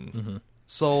affection. Mm-hmm.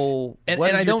 So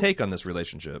what is your take on this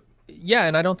relationship? Yeah,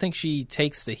 and I don't think she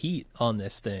takes the heat on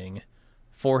this thing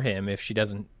for him if she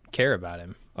doesn't care about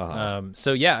him.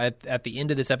 So yeah, at the end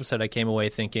of this episode, I came away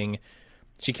thinking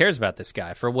she cares about this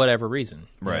guy for whatever reason.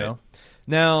 Right. You know?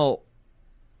 Now...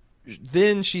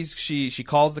 Then she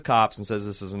calls the cops and says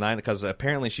this is a 9 because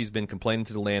apparently she's been complaining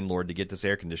to the landlord to get this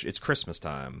air conditioner. It's Christmas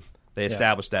time. They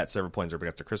established that several points. They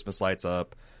got their Christmas lights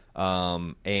up,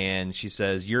 and she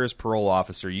says, "You're his parole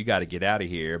officer. You got to get out of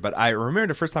here." But I remember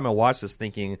the first time I watched this,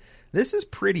 thinking this is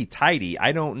pretty tidy.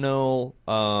 I don't know,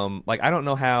 I don't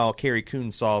know how Carrie Coon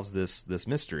solves this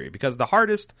mystery because the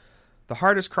hardest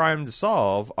crime to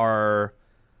solve are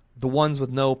the ones with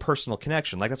no personal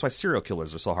connection. Like that's why serial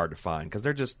killers are so hard to find because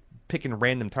they're just picking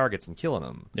random targets and killing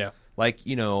them. Yeah. Like,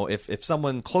 if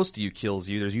someone close to you kills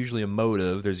you, there's usually a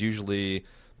motive. There's usually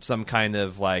some kind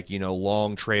of like,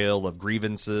 long trail of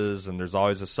grievances and there's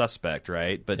always a suspect,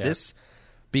 right? But this,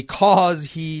 because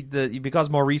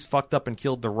Maurice fucked up and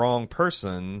killed the wrong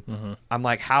person, I'm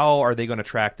like, how are they going to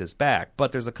track this back?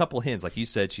 But there's a couple hints. Like you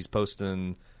said, she's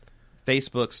posting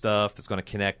Facebook stuff that's going to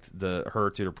connect her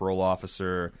to the parole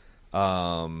officer.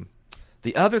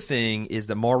 The other thing is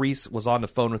that Maurice was on the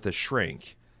phone with a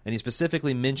shrink, and he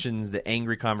specifically mentions the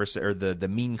angry conversation or the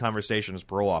mean conversation his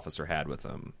parole officer had with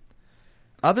him.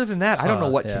 Other than that, I don't know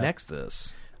what connects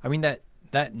this. I mean, that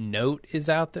note is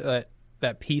out there.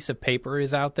 That piece of paper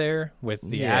is out there with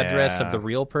the address of the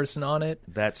real person on it.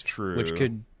 That's true. Which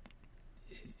could,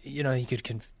 he could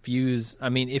confuse. I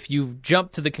mean, if you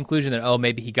jump to the conclusion that,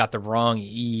 maybe he got the wrong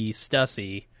E.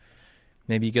 Stussy,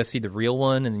 maybe you go see the real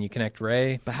one and then you connect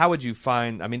Ray. But how would you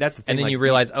find, I mean, that's the thing. And then you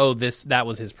realize, that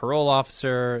was his parole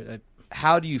officer.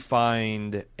 How do you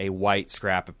find a white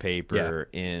scrap of paper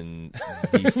in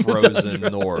the frozen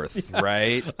north,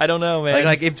 right? I don't know, man.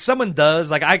 Like if someone does,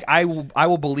 like I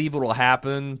will believe it will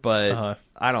happen, but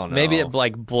I don't know. Maybe it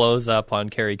like blows up on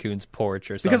Carrie Coon's porch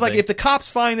or something. Because like if the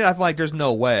cops find it, I'm like, there's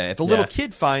no way. If a little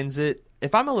kid finds it,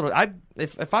 if I'm a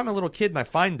little kid and I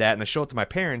find that and I show it to my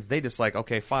parents, they just like,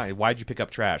 okay, fine. Why'd you pick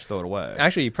up trash? Throw it away.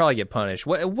 Actually, you probably get punished.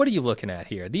 What are you looking at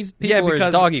here? These people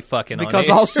are doggy fucking. Because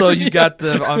on also you got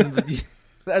the.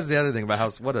 That's the other thing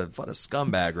about what a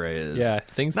scumbag Ray is. Yeah,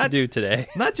 things to do today.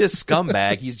 Not just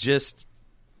scumbag. He's just,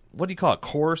 what do you call it?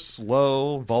 Coarse,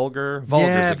 low, vulgar.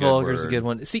 Vulgar's a good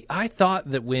one. See, I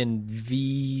thought that when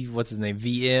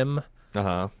VM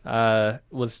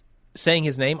was saying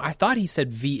his name, I thought he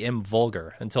said VM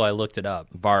vulgar until I looked it up.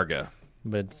 Varga.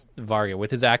 But it's Varga.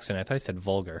 With his accent, I thought he said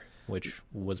vulgar, which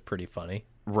was pretty funny.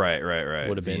 Right.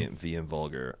 Would have been. VM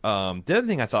vulgar. The other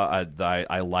thing I thought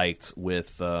I liked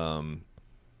with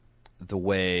the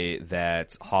way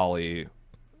that Holly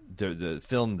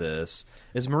filmed this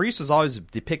is Maurice was always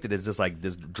depicted as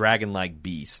this dragon-like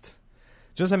beast.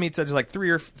 Just, I mean, it's just like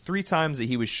three times that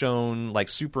he was shown like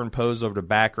superimposed over the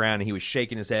background, and he was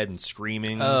shaking his head and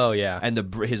screaming. Oh yeah, and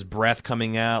his breath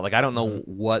coming out. Like I don't know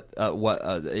what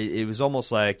it was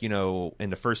almost like, in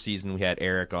the first season we had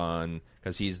Eric on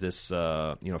because he's this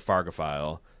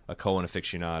Fargophile, a Coen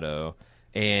aficionado,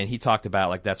 and he talked about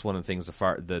like that's one of the things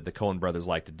the Coen brothers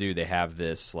like to do. They have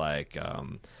this like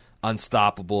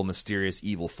unstoppable, mysterious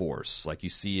evil force. Like you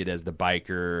see it as the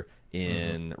biker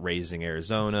in Raising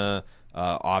Arizona.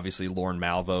 Obviously, Lorne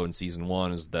Malvo in season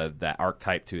 1 is that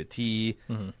archetype to a T.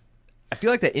 I feel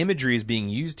like that imagery is being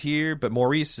used here, but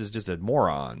Maurice is just a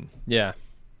moron. Yeah.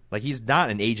 Like, he's not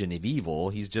an agent of evil.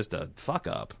 He's just a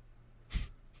fuck-up.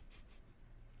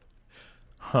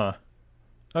 Huh.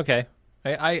 Okay.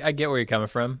 I get where you're coming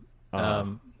from.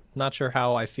 Not sure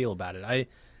how I feel about it.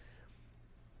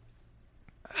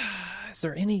 Is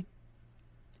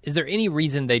there any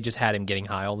reason they just had him getting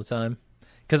high all the time?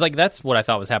 Because like that's what I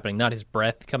thought was happening. Not his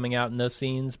breath coming out in those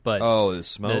scenes, but the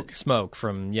smoke. The smoke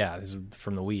from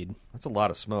the weed. That's a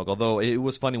lot of smoke. Although it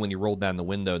was funny when you rolled down the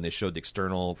window and they showed the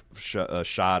external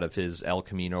shot of his El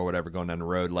Camino or whatever going down the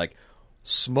road. Like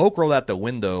smoke rolled out the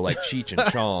window like Cheech and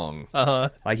Chong.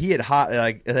 Like he had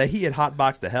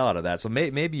hotboxed the hell out of that. So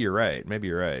maybe you're right. Maybe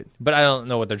you're right. But I don't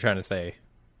know what they're trying to say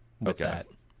with that.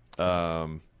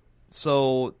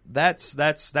 So that's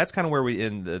kind of where we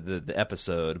end the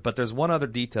episode. But there's one other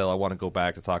detail I want to go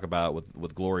back to talk about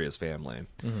with Gloria's family.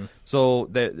 Mm-hmm. So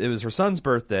it was her son's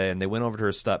birthday, and they went over to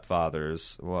her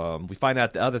stepfather's. We find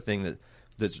out the other thing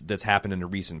that's happened in the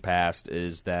recent past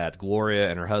is that Gloria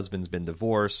and her husband's been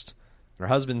divorced. Her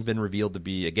husband's been revealed to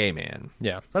be a gay man.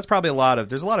 Yeah. So that's probably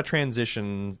there's a lot of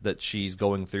transition that she's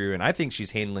going through, and I think she's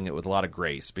handling it with a lot of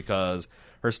grace because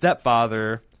her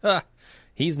stepfather...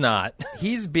 He's not.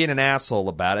 He's being an asshole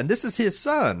about it, and this is his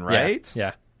son, right?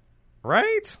 Yeah.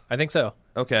 Right? I think so.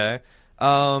 Okay.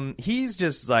 He's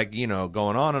just like, going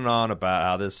on and on about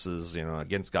how this is,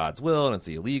 against God's will and it's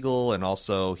illegal, and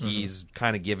also he's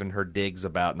kind of giving her digs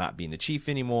about not being the chief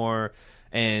anymore.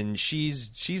 And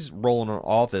she's rolling on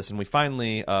all this, and we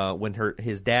finally, when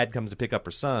his dad comes to pick up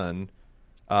her son,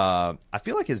 I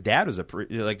feel like his dad was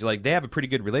like they have a pretty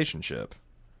good relationship.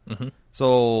 Mm-hmm.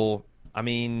 So I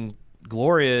mean,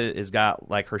 Gloria has got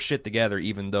like her shit together,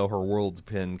 even though her world's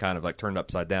been kind of like turned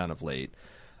upside down of late.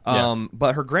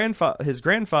 But his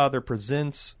grandfather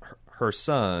presents her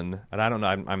son, and I don't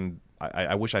know.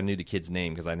 I wish I knew the kid's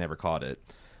name because I never caught it.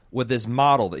 With this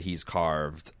model that he's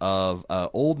carved of an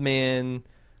old man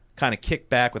kind of kicked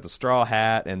back with a straw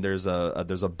hat, and there's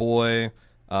a boy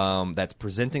that's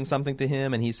presenting something to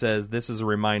him, and he says, "This is a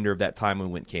reminder of that time we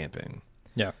went camping."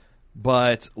 Yeah.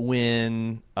 But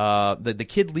when the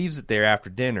kid leaves it there after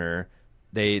dinner,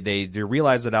 they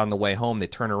realize that on the way home they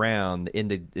turn around in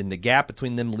the gap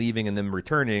between them leaving and them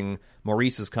returning.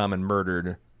 Maurice has come and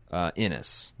murdered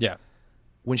Ennis. Yeah.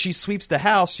 When she sweeps the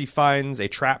house, she finds a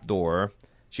trap door.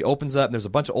 She opens up, and there's a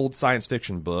bunch of old science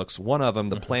fiction books. One of them,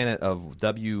 The Planet of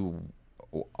WYH,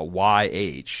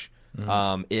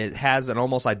 it has an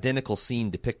almost identical scene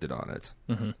depicted on it.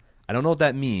 Mm-hmm. I don't know what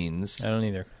that means. I don't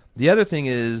either. The other thing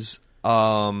is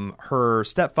her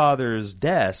stepfather's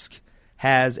desk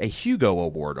has a Hugo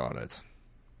Award on it.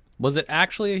 Was it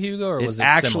actually a Hugo, or was it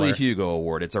actually similar? a Hugo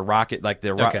Award? It's a rocket, like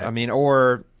the Okay.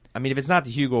 I mean, if it's not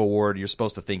the Hugo Award, you're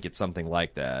supposed to think it's something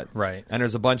like that. Right. And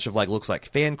there's a bunch of, looks like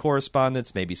fan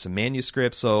correspondence, maybe some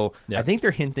manuscripts. So Yeah. I think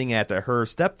they're hinting at that her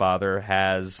stepfather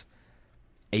has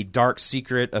a dark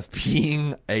secret of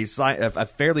being a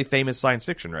fairly famous science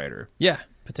fiction writer. Yeah,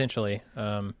 potentially.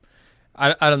 I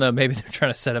don't know. Maybe they're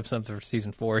trying to set up something for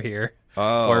season 4 here.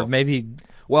 Oh. Or maybe...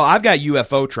 Well, I've got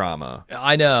UFO trauma.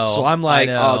 I know. So I'm like,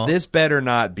 oh, this better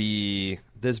not be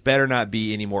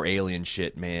any more alien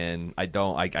shit, man. I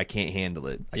can't handle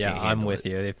it. I'm with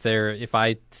you. If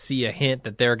I see a hint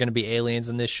that there are going to be aliens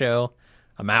in this show,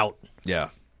 I'm out. Yeah.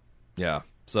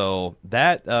 So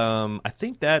that I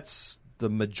think that's the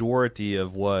majority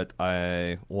of what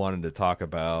I wanted to talk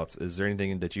about. Is there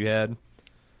anything that you had?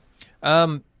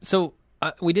 So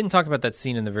we didn't talk about that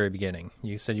scene in the very beginning.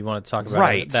 You said you wanted to talk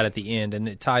about that at the end, and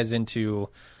it ties into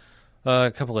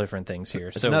a couple of different things here.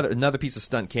 It's so another piece of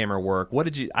stunt camera work. What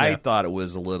did you? Yeah. I thought it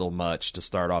was a little much to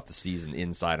start off the season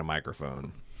inside a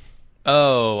microphone.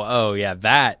 Oh yeah,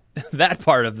 that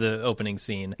part of the opening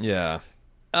scene. Yeah.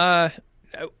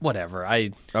 Whatever.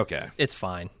 Okay. It's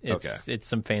fine. It's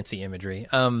some fancy imagery.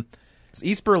 It's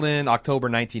East Berlin, October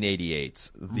 1988.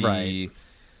 Right.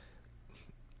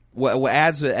 What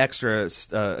adds the extra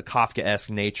Kafkaesque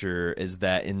nature is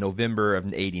that in November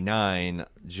of '89,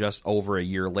 just over a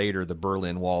year later, the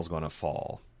Berlin Wall's going to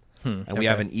fall. And we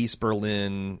have an East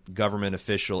Berlin government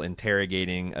official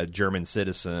interrogating a German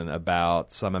citizen about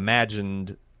some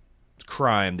imagined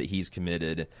crime that he's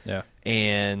committed. Yeah.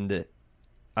 And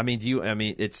I mean,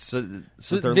 it's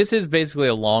this is basically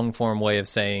a long form way of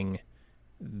saying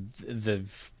the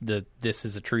this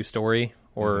is a true story,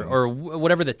 or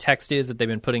whatever the text is that they've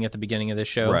been putting at the beginning of this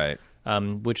show, right?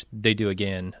 Which they do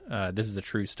again. This is a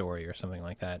true story, or something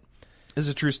like that. This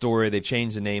is a true story. They've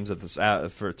changed the names of this I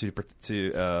don't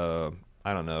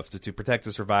know, to protect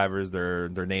the survivors.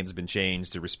 Their names have been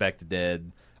changed to respect the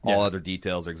dead. All other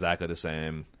details are exactly the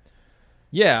same.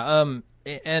 Yeah,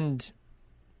 and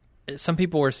some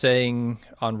people were saying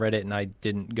on Reddit, and I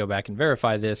didn't go back and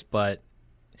verify this, but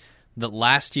the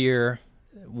last year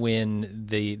when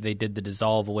they did the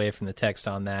dissolve away from the text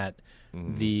on that,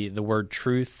 the word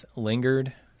truth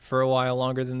lingered for a while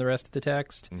longer than the rest of the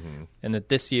text, and that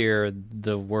this year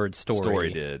the word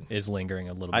story is lingering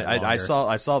a little bit longer. I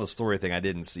saw the story thing. I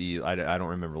didn't see. I don't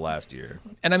remember last year.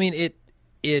 And I mean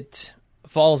it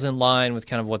falls in line with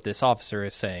kind of what this officer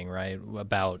is saying, right?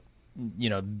 About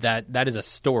that is a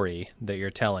story that you're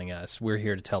telling us. We're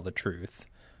here to tell the truth.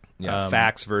 Yeah,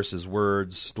 facts versus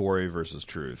words, story versus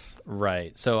truth.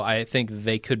 Right. So I think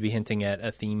they could be hinting at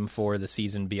a theme for the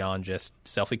season beyond just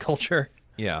selfie culture.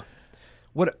 Yeah.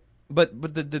 What But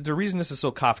the reason this is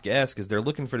so Kafkaesque is they're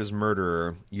looking for this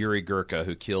murderer, Yuri Gurka,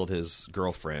 who killed his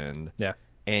girlfriend. Yeah.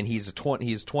 And he's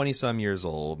 20-some years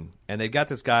old, and they've got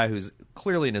this guy who's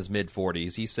clearly in his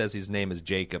mid-40s. He says his name is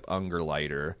Jacob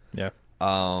Ungerleider. Yeah.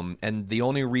 And the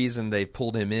only reason they've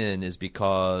pulled him in is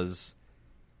because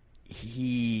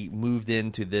he moved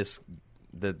into this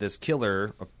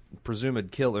killer,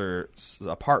 presumed killer's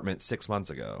apartment 6 months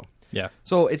ago. Yeah.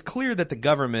 So it's clear that the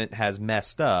government has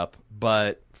messed up,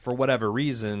 but for whatever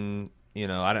reason, you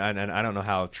know, I don't know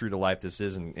how true to life this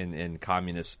is in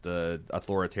communist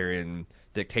authoritarian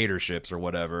dictatorships or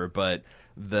whatever, but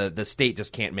the state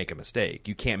just can't make a mistake.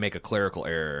 You can't make a clerical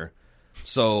error.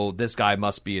 So this guy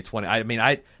must be a 20. I mean,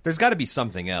 there's got to be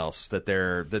something else that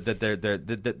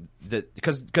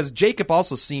because Jacob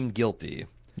also seemed guilty.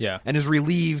 Yeah. And is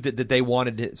relieved that they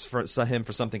wanted him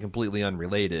for something completely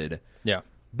unrelated. Yeah.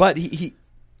 But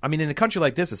I mean, in a country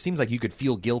like this, it seems like you could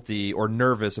feel guilty or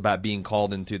nervous about being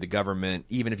called into the government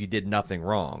even if you did nothing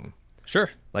wrong. Sure.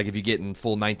 Like if you get in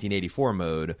full 1984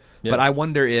 mode. Yep. But I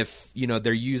wonder if, you know,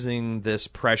 they're using this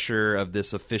pressure of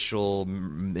this official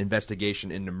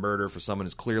investigation into murder for someone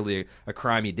who's clearly a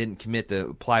crime he didn't commit, to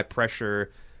apply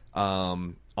pressure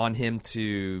on him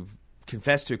to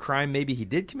confess to a crime maybe he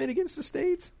did commit against the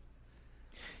state.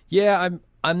 Yeah,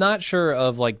 I'm not sure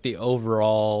of like the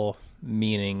overall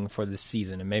meaning for this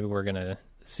season, and maybe we're gonna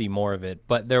see more of it.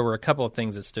 But there were a couple of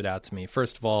things that stood out to me.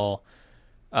 First of all,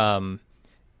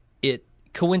 it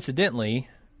coincidentally,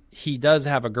 he does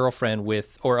have a girlfriend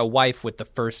or a wife with the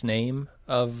first name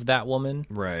of that woman,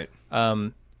 Right.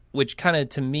 Which kind of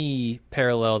to me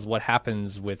parallels what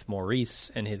happens with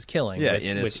Maurice and his killing. Yeah, with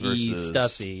Innes E. versus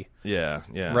Stussy. Yeah.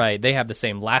 Right, they have the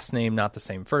same last name, not the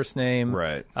same first name.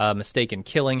 Right. Mistaken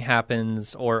killing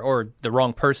happens, or the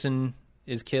wrong person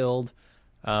is killed.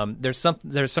 There's some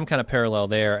kind of parallel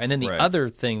there. And then the other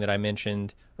thing that I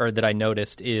mentioned or that I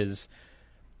noticed is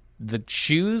the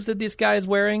shoes that this guy is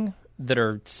wearing that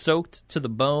are soaked to the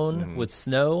bone with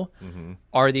snow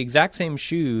are the exact same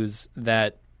shoes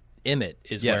that Emmett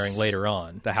is wearing later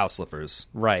on. The house slippers.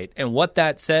 Right. And what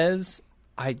that says,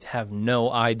 I have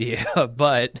no idea,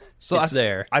 but it's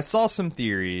there. I saw some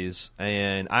theories,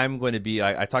 and I'm going to be...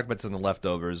 I talked about this in the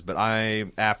leftovers, but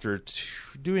after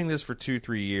doing this for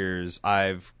 2-3 years,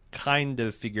 I've kind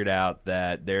of figured out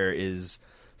that there is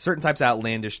certain types of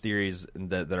outlandish theories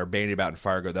that are bandied about in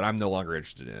Fargo that I'm no longer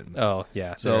interested in. Oh,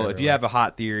 yeah. So if you have a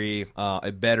hot theory,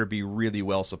 it better be really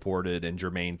well supported and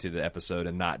germane to the episode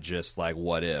and not just like,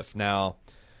 what if? Now...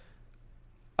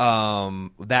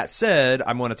 that said,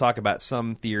 I'm going to talk about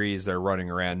some theories that are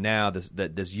running around now.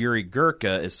 That this Yuri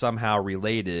Gurka is somehow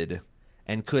related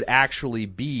and could actually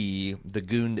be the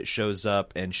goon that shows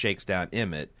up and shakes down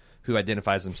Emmett, who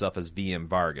identifies himself as VM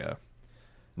Varga.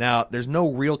 Now, there's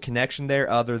no real connection there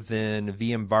other than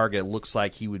VM Varga looks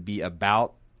like he would be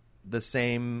about the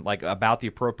same, like about the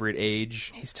appropriate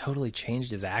age. He's totally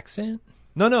changed his accent?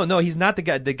 No, he's not the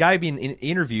guy. The guy being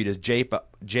interviewed is Jacob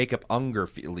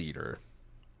Ungerleider.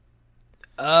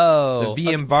 Oh. The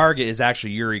VM Varga is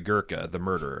actually Yuri Gurka, the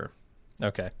murderer.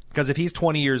 Okay. Because if he's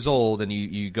 20 years old and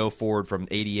you go forward from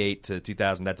 88 to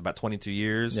 2000, that's about 22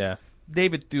 years. Yeah.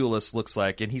 David Thewlis looks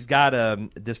like, and he's got a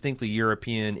distinctly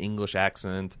European English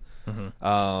accent.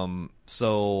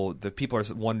 So the people are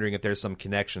wondering if there's some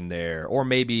connection there. Or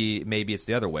maybe it's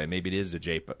the other way. Maybe it is the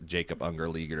Jacob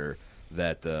Ungerleider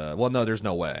that... well, no, there's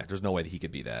no way. There's no way that he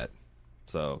could be that.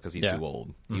 So, because he's too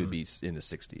old. He would be in his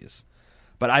 60s.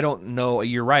 But I don't know.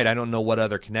 You're right. I don't know what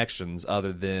other connections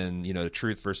other than the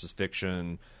truth versus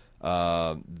fiction,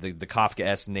 the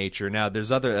Kafkaesque nature. Now,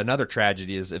 there's another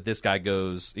tragedy is if this guy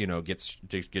goes, gets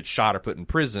shot or put in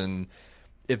prison.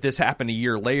 If this happened a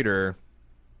year later,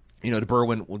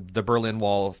 the Berlin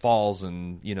Wall falls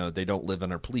and they don't live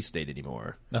in a police state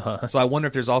anymore. So I wonder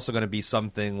if there's also going to be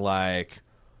something like,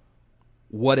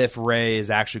 what if Ray is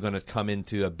actually going to come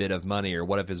into a bit of money, or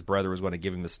what if his brother was going to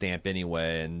give him the stamp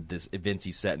anyway, and this events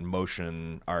he set in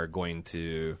motion are going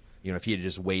to, if he had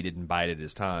just waited and bided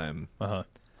his time.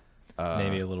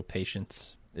 Maybe a little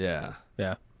patience. Yeah.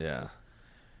 Yeah. Yeah.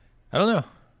 I don't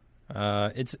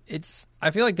know. It's.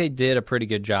 I feel like they did a pretty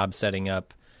good job setting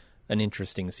up an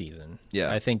interesting season.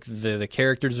 Yeah. I think the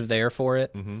characters are there for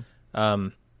it.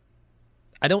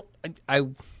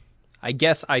 I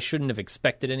guess I shouldn't have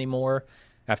expected any more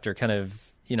after kind of,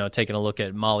 taking a look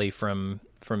at Molly from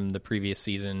the previous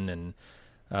season and,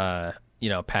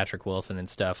 Patrick Wilson and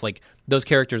stuff. Like, those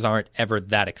characters aren't ever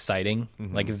that exciting.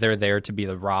 Like, they're there to be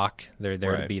the rock. They're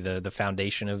there to be the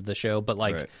foundation of the show. But,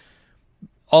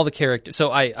 all the characters.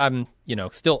 So I'm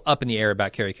still up in the air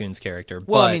about Carrie Coon's character.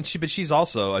 Well, but, I mean, she's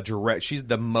also she's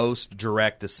the most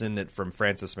direct descendant from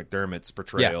Frances McDermott's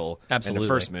portrayal in the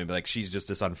first movie. Like, she's just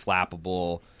this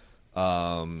unflappable,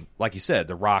 like you said,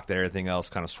 the rock that everything else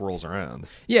kind of swirls around.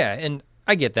 Yeah, and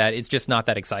I get that. It's just not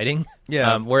that exciting.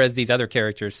 Yeah. Whereas these other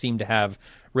characters seem to have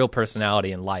real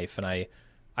personality and life, and I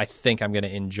think I'm going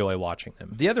to enjoy watching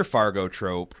them. The other Fargo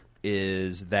trope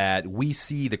is that we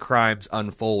see the crimes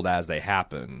unfold as they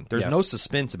happen. There's no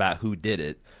suspense about who did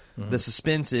it. Mm-hmm. The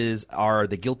suspense is, are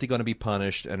the guilty going to be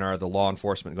punished, and are the law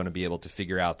enforcement going to be able to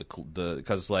figure out the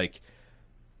because, like,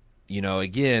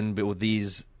 again, but with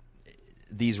these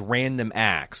random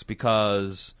acts,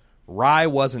 because Rye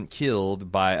wasn't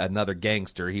killed by another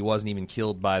gangster. He wasn't even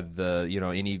killed by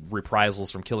any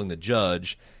reprisals from killing the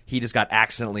judge. He just got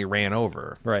accidentally ran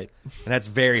over. Right. And that's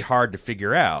very hard to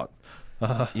figure out.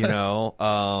 And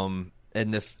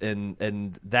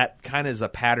that kind of is a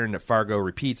pattern that Fargo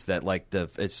repeats, that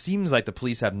it seems like the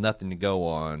police have nothing to go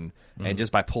on, and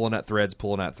just by pulling out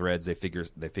threads, they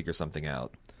figure something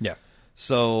out. Yeah.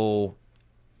 So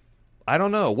I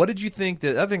don't know. What did you think?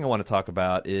 The other thing I want to talk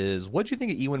about is, what did you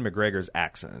think of Ewan McGregor's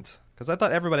accent? Because I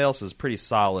thought everybody else is pretty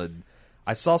solid.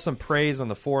 I saw some praise on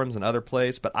the forums and other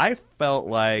places, but I felt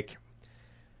like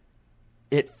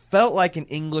an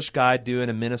English guy doing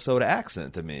a Minnesota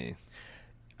accent to me.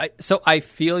 So I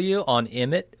feel you on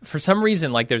Emmett. For some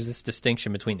reason, there's this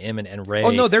distinction between Emmett and Ray. Oh,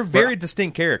 no, they're very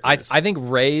distinct characters. I think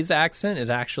Ray's accent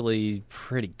is actually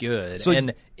pretty good,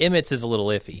 and Emmett's is a little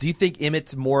iffy. Do you think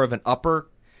Emmett's more of an upper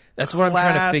That's what I'm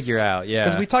trying to figure out, yeah.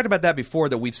 Because we talked about that before,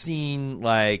 that we've seen,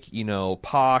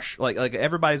 posh, like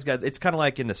everybody's got, it's kind of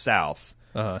like in the South.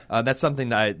 Uh-huh. That's something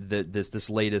that this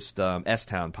latest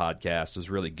S-Town podcast was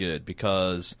really good,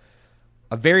 because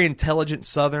a very intelligent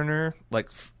Southerner,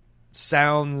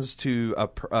 sounds to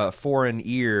a foreign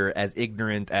ear as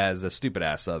ignorant as a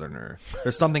stupid-ass Southerner.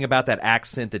 There's something about that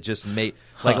accent that just made,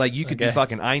 you could be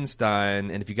fucking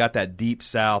Einstein, and if you got that deep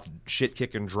South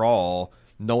shit-kicking drawl,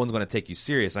 no one's going to take you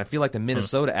serious. And I feel like the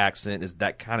Minnesota accent is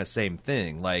that kind of same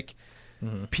thing.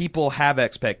 People have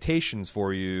expectations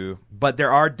for you, but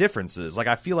there are differences.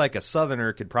 I feel like a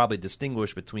Southerner could probably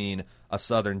distinguish between a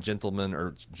Southern gentleman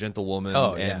or gentlewoman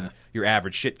and your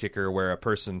average shit kicker, where a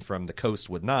person from the coast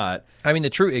would not. I mean,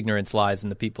 the true ignorance lies in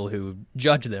the people who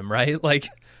judge them, right?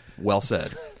 Well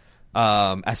said.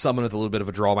 As someone with a little bit of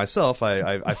a draw myself,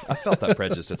 I felt that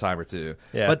prejudice a time or two.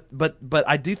 Yeah. But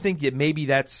I do think that maybe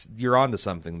you're onto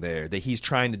something there, that he's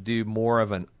trying to do more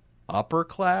of an upper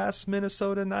class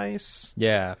Minnesota nice.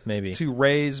 Yeah, maybe. To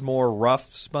raise more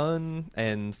rough spun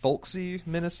and folksy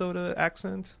Minnesota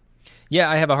accent. Yeah,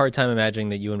 I have a hard time imagining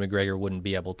that Ewan McGregor wouldn't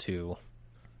be able to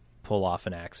pull off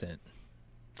an accent.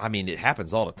 I mean, it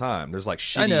happens all the time. There's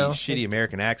shitty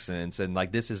American accents, and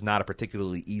this is not a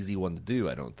particularly easy one to do,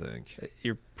 I don't think.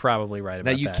 You're probably right about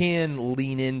that. Now, you can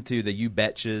lean into the you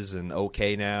betches and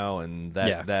okay now and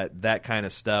that kind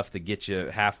of stuff to get you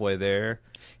halfway there.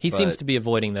 He seems to be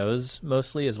avoiding those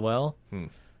mostly as well. He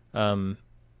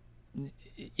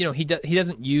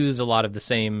doesn't use a lot of the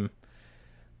same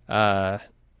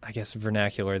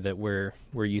vernacular that we're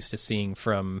used to seeing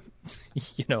from,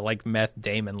 Meth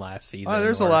Damon last season. Oh,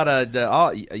 there's a lot of,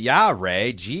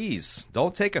 Ray, geez,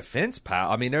 don't take offense, pal.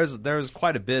 I mean, there's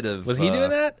quite a bit of. Was he doing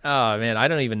that? Oh man, I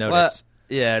don't even notice. Well,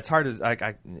 yeah, it's hard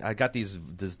to. I got this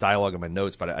dialogue in my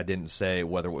notes, but I didn't say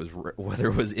whether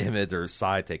it was Emmett or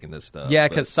Cy taking this stuff. Yeah,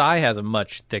 because Cy has a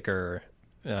much thicker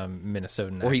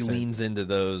Minnesotan accent. Or he leans into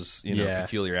those,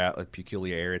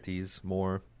 peculiarities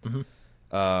more.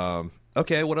 Mm-hmm.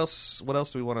 Okay, what else do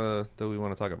we want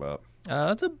to talk about?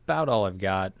 That's about all I've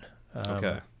got.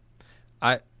 Okay.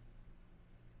 I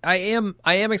am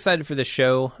excited for this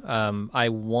show. I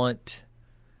want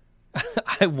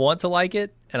to like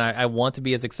it, and I want to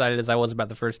be as excited as I was about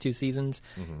the first two seasons.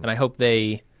 Mm-hmm. And I hope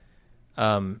they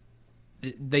don't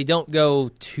go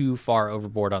too far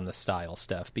overboard on the style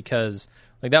stuff, because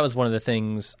that was one of the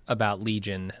things about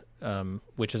Legion,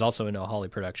 which is also an O'Hawley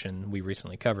production. We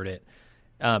recently covered it.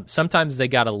 Sometimes they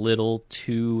got a little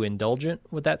too indulgent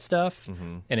with that stuff,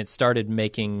 and it started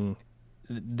making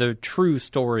the true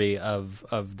story of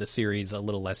the series a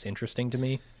little less interesting to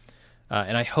me.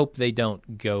 And I hope they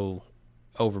don't go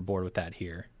overboard with that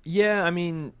here. Yeah, I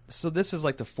mean, so this is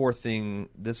the fourth thing.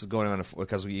 This is going on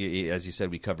because we, as you said,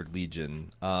 we covered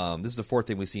Legion. This is the fourth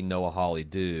thing we see Noah Hawley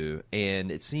do, and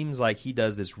it seems like he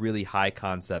does this really high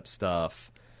concept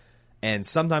stuff. And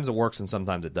sometimes it works and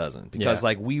sometimes it doesn't. Because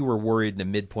we were worried in the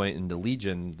midpoint in the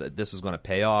Legion that this was going to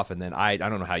pay off. And then I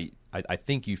don't know how I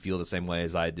think you feel the same way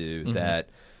as I do, that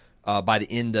by the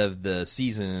end of the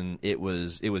season it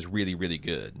was really, really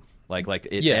good.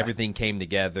 Everything came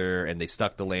together and they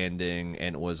stuck the landing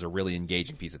and it was a really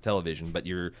engaging piece of television. But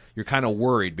you're kind of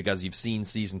worried because you've seen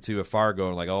season 2 of Fargo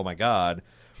and like, oh my god.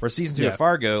 Where season 2 of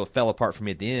Fargo fell apart for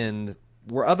me at the end.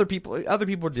 Where other people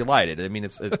were delighted. I mean,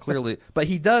 it's clearly, but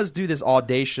he does do this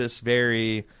audacious,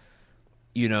 very,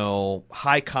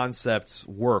 high concept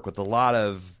work with a lot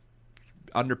of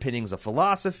underpinnings of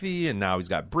philosophy, and now he's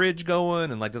got bridge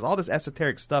going, and like there's all this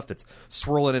esoteric stuff that's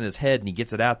swirling in his head, and he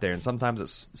gets it out there, and sometimes it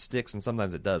sticks, and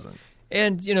sometimes it doesn't.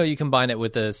 And you combine it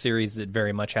with a series that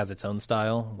very much has its own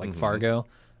style, like Fargo.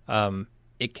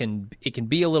 It can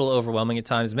be a little overwhelming at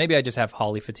times. Maybe I just have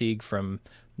Hawley fatigue from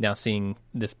now seeing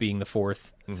this being the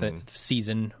fourth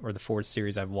season or the fourth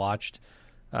series I've watched.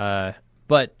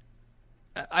 But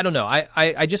I don't know.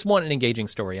 I just want an engaging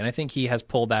story, and I think he has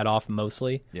pulled that off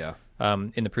mostly. Yeah.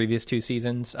 In the previous 2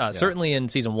 seasons. Certainly in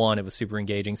season 1, it was super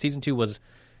engaging. Season 2 was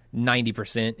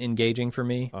 90% engaging for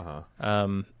me.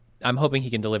 I'm hoping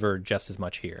he can deliver just as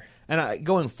much here. And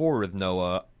going forward with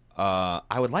Noah,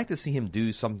 I would like to see him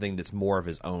do something that's more of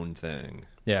his own thing.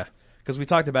 Yeah. Because we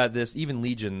talked about this, even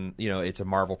Legion, it's a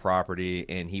Marvel property,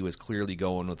 and he was clearly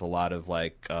going with a lot of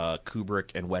like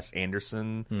Kubrick and Wes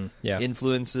Anderson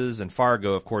influences. And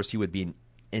Fargo, of course, he would be an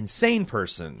insane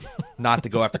person not to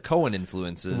go after Coen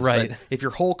influences. Right. But if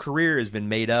your whole career has been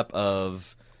made up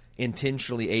of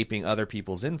intentionally aping other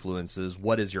people's influences,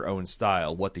 what is your own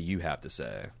style? What do you have to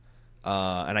say?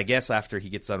 And I guess after he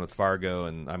gets done with Fargo,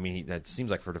 and I mean, it seems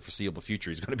like for the foreseeable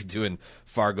future, he's going to be doing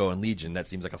Fargo and Legion. That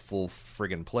seems like a full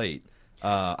friggin' plate.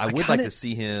 I would like to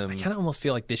see him. I kind of almost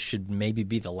feel like this should maybe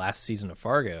be the last season of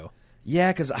Fargo.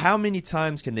 Yeah, because how many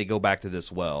times can they go back to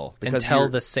this well? Because and tell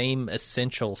the same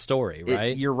essential story,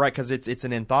 right? You're right, because it's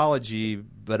an anthology,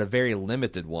 but a very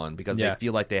limited one, because they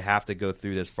feel like they have to go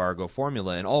through this Fargo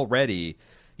formula. And already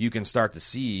you can start to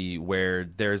see where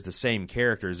there's the same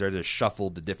characters. They're just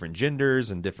shuffled to different genders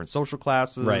and different social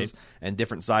classes and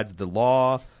different sides of the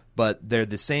law, but they're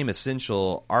the same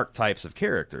essential archetypes of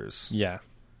characters. Yeah.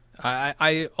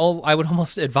 I would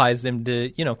almost advise them to,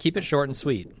 keep it short and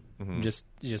sweet.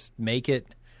 Just make it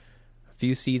a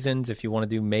few seasons if you want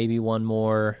to do maybe one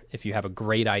more if you have a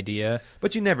great idea.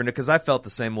 But you never know, because I felt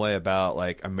the same way about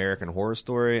like American Horror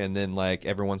Story, and then like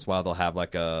every once in a while they'll have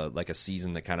like a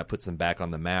season that kind of puts them back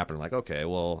on the map, and like, okay,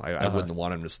 well I wouldn't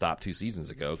want them to stop 2 seasons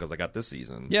ago because I got this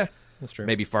season. Yeah, that's true.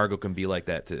 Maybe Fargo can be like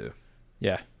that too.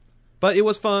 Yeah. But it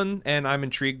was fun, and I'm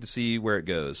intrigued to see where it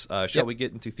goes. Shall we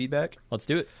get into feedback? Let's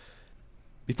do it.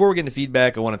 Before we get into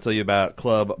feedback, I want to tell you about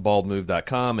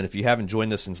clubbaldmove.com. And if you haven't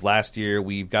joined us since last year,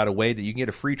 we've got a way that you can get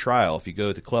a free trial. If you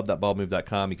go to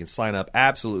club.baldmove.com, you can sign up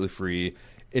absolutely free.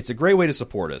 It's a great way to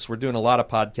support us. We're doing a lot of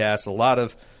podcasts, a lot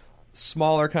of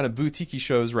smaller kind of boutique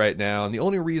shows right now. And the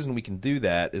only reason we can do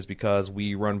that is because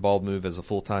we run Bald Move as a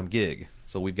full-time gig.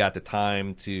 So we've got the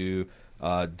time to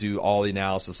do all the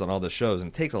analysis on all the shows.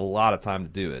 And it takes a lot of time to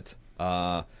do it.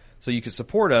 So you can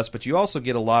support us, but you also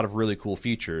get a lot of really cool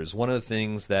features. One of the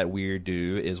things that we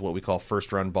do is what we call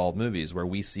First Run Bald Movies, where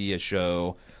we see a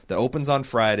show that opens on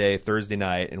Friday, Thursday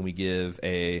night, and we give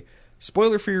a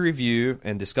spoiler-free review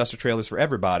and discuss the trailers for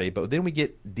everybody, but then we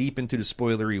get deep into the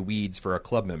spoilery weeds for our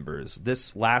club members.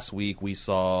 This last week we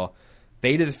saw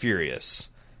Fate of the Furious,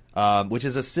 which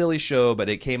is a silly show, but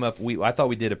it came up. I thought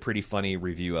we did a pretty funny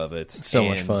review of it. So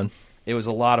much fun. It was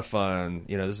a lot of fun.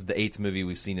 This is the 8th movie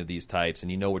we've seen of these types,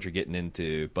 and you know what you're getting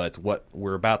into. But what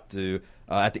we're about to,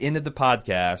 at the end of the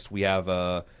podcast, we have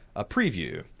a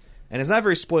preview. And it's not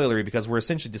very spoilery because we're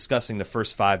essentially discussing the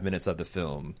first 5 minutes of the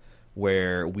film,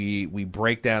 where we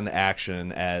break down the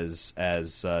action as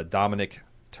Dominic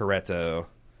Toretto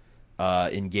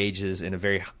engages in a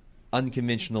very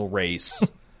unconventional race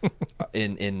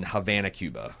in Havana,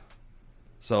 Cuba.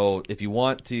 So if you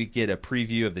want to get a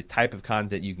preview of the type of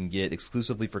content you can get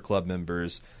exclusively for club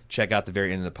members, check out the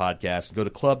very end of the podcast. Go to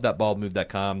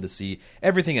club.baldmove.com to see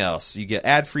everything else. You get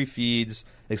ad-free feeds,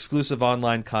 exclusive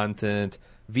online content,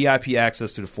 VIP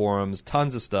access to the forums,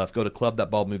 tons of stuff. Go to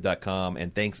club.baldmove.com,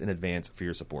 and thanks in advance for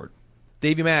your support.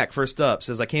 Davey Mack, first up,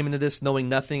 says, I came into this knowing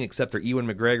nothing except that Ewan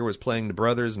McGregor was playing the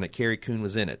brothers and that Carrie Coon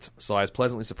was in it. So I was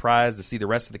pleasantly surprised to see the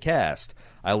rest of the cast.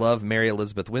 I love Mary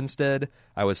Elizabeth Winstead.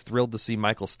 I was thrilled to see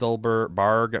Michael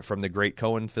Stuhlbarg from the great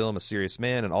Coen film A Serious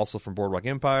Man and also from Boardwalk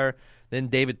Empire. Then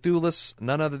David Thewlis,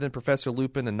 none other than Professor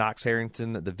Lupin, and Knox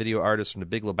Harrington, the video artist from The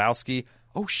Big Lebowski.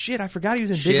 Oh, shit, I forgot he was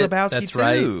in Big Lebowski, that's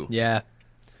too. Right. Yeah.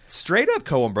 Straight up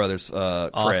Coen Brothers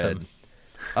awesome. cred.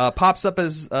 Pops up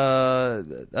as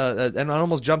and I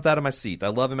almost jumped out of my seat. I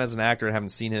love him as an actor and haven't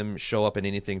seen him show up in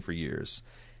anything for years.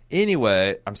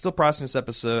 Anyway, I'm still processing this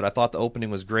episode. I thought the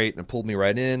opening was great and it pulled me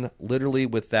right in, literally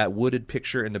with that wooded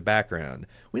picture in the background.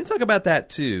 We didn't talk about that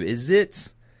too. Is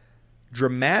it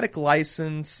dramatic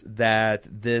license that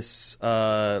this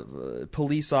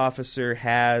police officer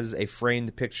has a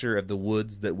framed picture of the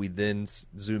woods that we then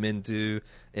zoom into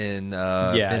in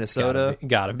Minnesota?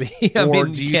 It's gotta be. Or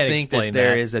do you think that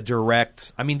there is a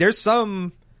direct... I mean, there's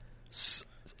some...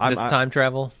 time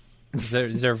travel? Is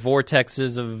there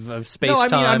vortexes of space-time?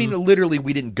 No, I mean, literally,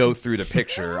 we didn't go through the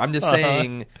picture. I'm just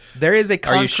saying there is a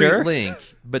concrete link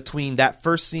between that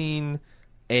first scene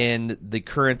and the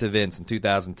current events in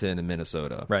 2010 in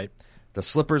Minnesota. Right. The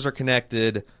slippers are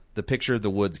connected. The picture of the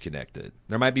woods connected.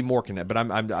 There might be more connected,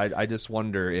 but I just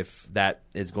wonder if that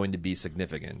is going to be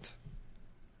significant.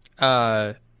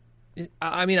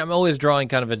 I mean, I'm always drawing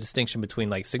kind of a distinction between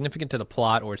like significant to the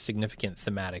plot or significant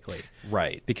thematically.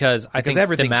 Right. Because I think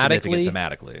everything's significant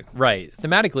thematically. Right.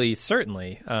 Thematically,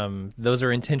 certainly. Those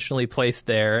are intentionally placed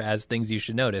there as things you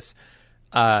should notice.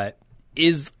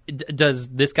 Does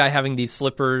this guy having these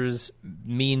slippers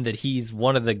mean that he's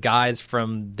one of the guys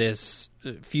from this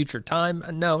future time?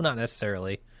 No, not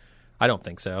necessarily. I don't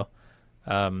think so.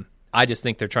 I just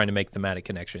think they're trying to make thematic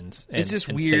connections. It's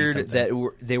just weird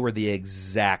that they were the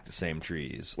exact same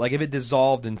trees. Like, if it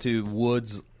dissolved into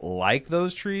woods like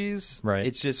those trees, right.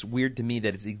 It's just weird to me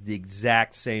that it's the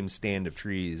exact same stand of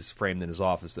trees framed in his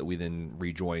office that we then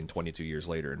rejoined 22 years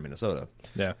later in Minnesota.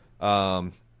 Yeah.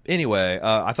 Anyway,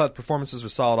 I thought the performances were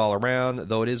solid all around,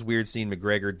 though it is weird seeing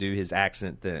McGregor do his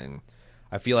accent thing.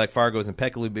 I feel like Fargo is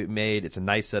impeccably made. It's a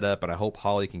nice setup, and I hope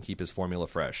Hawley can keep his formula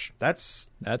fresh. That's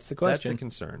the question. That's the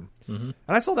concern. Mm-hmm. And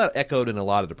I saw that echoed in a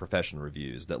lot of the professional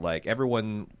reviews, that like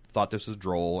everyone thought this was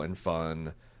droll and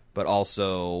fun, but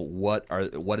also what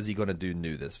is he going to do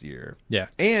new this year? Yeah.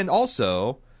 And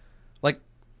also, like,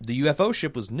 the UFO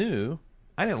ship was new.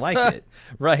 I didn't like it.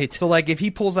 Right. So, like, if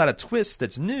he pulls out a twist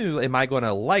that's new, am I going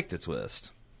to like the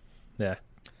twist? Yeah.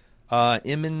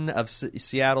 Emin of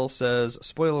Seattle says,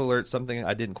 spoiler alert, something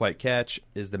I didn't quite catch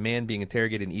is the man being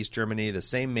interrogated in East Germany, the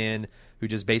same man who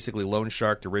just basically loan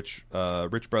sharked a Rich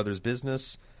Brothers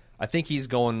business. I think he's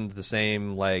going the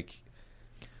same, like,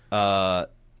 I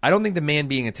don't think the man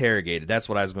being interrogated, that's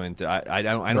what I was going to, I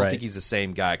don't think he's the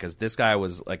same guy, because this guy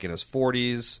was, like, in his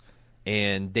 40s,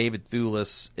 and David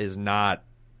Thewlis is not,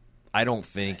 I don't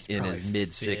think, in his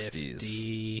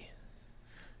mid-60s.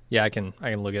 Yeah, I can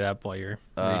look it up while you're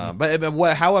reading.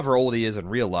 But however old he is in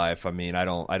real life, I mean, I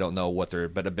don't know what they're.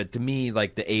 But to me,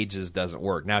 like, the ages doesn't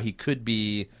work. Now he could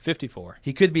be 54.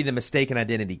 He could be the mistaken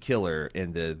identity killer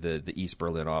in the East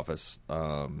Berlin office.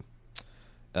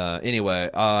 Anyway,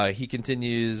 he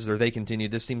continues, or they continue.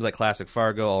 This seems like classic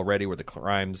Fargo already, where the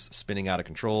crime's spinning out of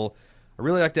control. I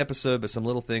really liked the episode, but some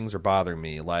little things are bothering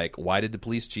me. Like, why did the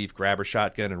police chief grab her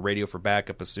shotgun and radio for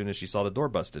backup as soon as she saw the door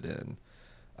busted in?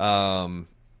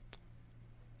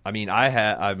 I mean, I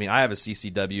have a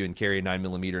CCW and carry a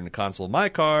 9mm in the console of my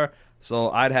car,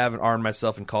 so I'd have armed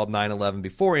myself and called 911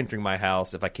 before entering my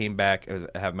house if I came back and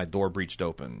have my door breached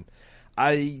open.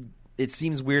 It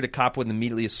seems weird a cop would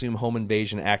immediately assume home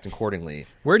invasion and act accordingly.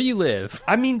 Where do you live?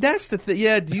 I mean, that's the thing.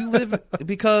 Yeah, do you live...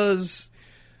 because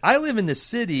I live in the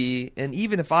city, and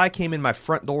even if I came in my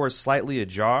front door slightly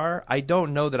ajar, I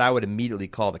don't know that I would immediately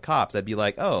call the cops. I'd be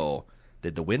like, oh...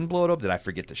 did the wind blow it up? Did I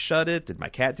forget to shut it? Did my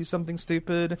cat do something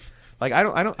stupid? Like,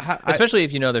 especially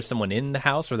if you know there's someone in the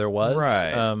house, or there was.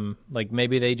 Right. Like,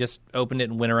 maybe they just opened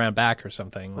it and went around back or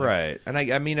something. Like, right. And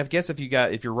I mean, I guess if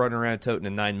you're running around toting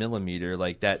a 9mm,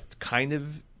 like, that kind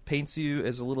of paints you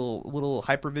as a little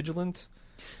hypervigilant.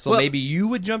 So maybe you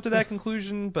would jump to that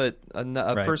conclusion, but a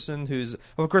person who's,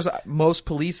 of course, most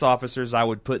police officers I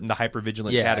would put in the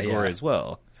hypervigilant category as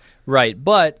well. Right.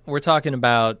 But we're talking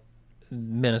about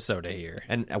Minnesota here.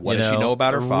 And what does she know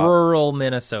about her father? Rural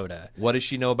Minnesota. What does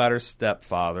she know about her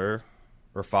stepfather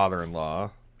or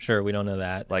father-in-law? Sure, we don't know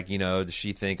that. Like, does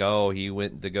she think, oh, he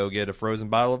went to go get a frozen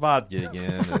bottle of vodka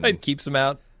again? Right, keeps him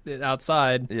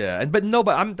outside. Yeah, but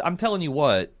I'm telling you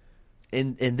what,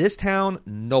 in this town,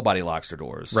 nobody locks their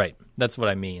doors. Right, that's what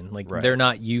I mean. Like, they're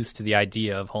not used to the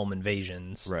idea of home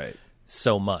invasions. Right.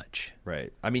 So much.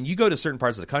 Right. I mean, you go to certain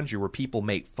parts of the country where people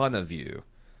make fun of you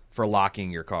for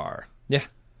locking your car.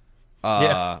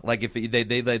 Yeah. Like, if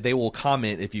they will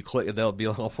comment if you click, they'll be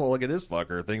like, "Oh, look at this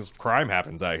fucker! Crime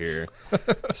happens out here."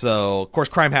 So, of course,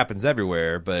 crime happens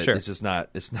everywhere, but it's just not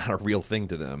a real thing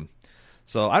to them.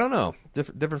 So, I don't know.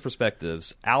 Different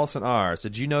perspectives. Allison R. So,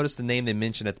 did you notice the name they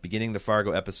mentioned at the beginning of the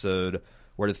Fargo episode,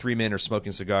 where the three men are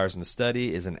smoking cigars in the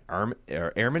study, is an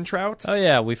Ehrmantraut? Oh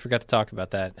yeah, we forgot to talk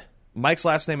about that. Mike's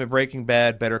last name in Breaking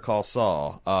Bad, Better Call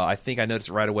Saul. I think I noticed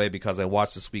it right away because I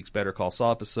watched this week's Better Call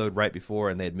Saul episode right before,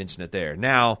 and they had mentioned it there.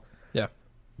 Now,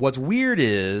 what's weird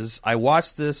is I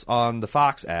watched this on the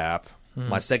Fox app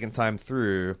my second time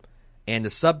through, and the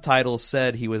subtitles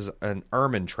said he was an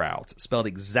Ehrmantraut, spelled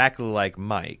exactly like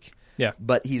Mike. Yeah.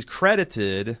 But he's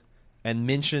credited and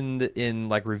mentioned in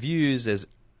like reviews as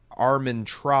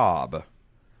Armintraub,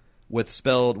 with the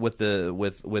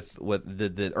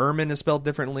Ermin is spelled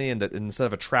differently, and instead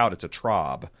of a trout, it's a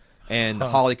Traub. And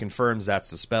Hawley confirms that's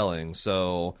the spelling.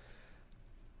 So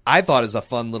I thought it was a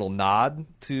fun little nod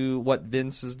to what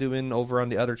Vince is doing over on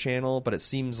the other channel, but it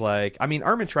seems like, I mean,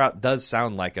 Armintraut does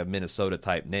sound like a Minnesota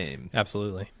type name.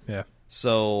 Absolutely, yeah.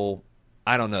 So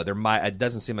I don't know. It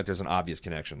doesn't seem like there's an obvious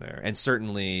connection there, and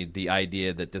certainly the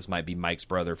idea that this might be Mike's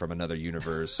brother from another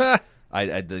universe.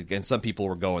 And some people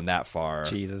were going that far.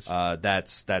 Jesus,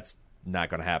 that's not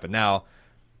going to happen. Now,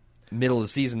 middle of the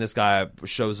season, this guy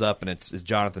shows up and it's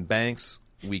Jonathan Banks.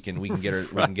 We can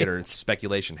get our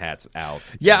speculation hats out.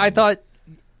 Yeah, I thought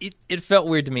it felt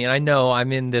weird to me, and I know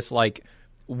I'm in this like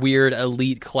weird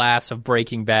elite class of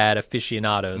Breaking Bad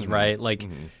aficionados, right? Like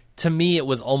to me, it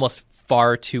was almost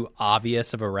far too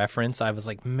obvious of a reference. I was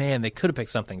like, man, they could have picked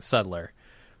something subtler.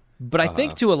 But I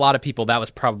think to a lot of people that was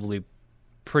probably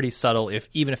pretty subtle,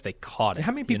 even if they caught it.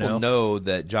 How many people know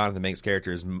that Jonathan Banks'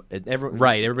 character is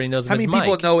right? Everybody knows him how as many Mike.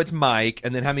 people know it's Mike,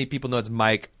 and then how many people know it's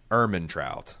Mike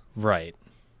Ehrmantraut? Right.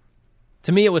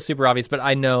 To me, it was super obvious, but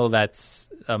I know that's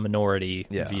a minority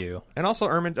view. And also,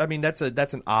 Ermin, I mean, that's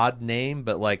an odd name,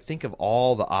 but like, think of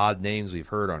all the odd names we've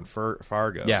heard on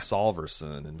Fargo: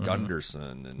 Solverson and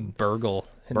Gunderson and Burgle.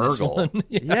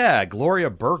 Yeah, Gloria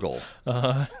Burgle.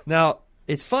 Now,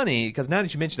 it's funny because now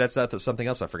that you mentioned that's something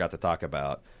else I forgot to talk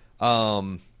about.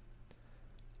 A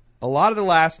lot of the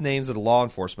last names of the law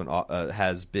enforcement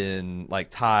has been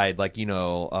like tied, like a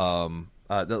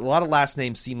lot of last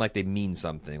names seem like they mean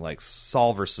something. Like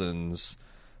Solverson's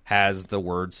has the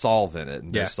word "solve" in it,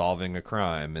 and they're solving a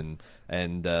crime.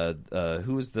 And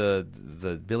who is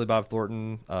the Billy Bob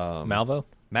Thornton? Malvo.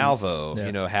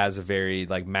 Malvo, has a very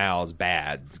like Mal's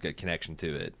bad connection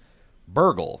to it.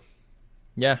 Burgle.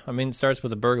 Yeah, I mean, it starts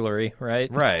with a burglary,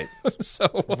 right? Right.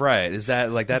 Right. Is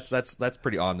that like that's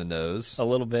pretty on the nose? A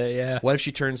little bit, yeah. What if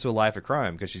she turns to a life of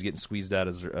crime because she's getting squeezed out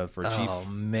as for chief? Oh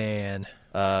man.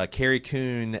 Carrie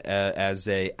Coon as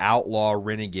a outlaw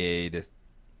renegade,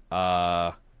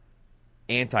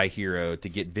 anti-hero to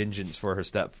get vengeance for her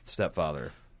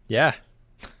stepfather. Yeah.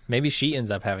 Maybe she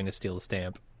ends up having to steal the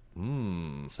stamp.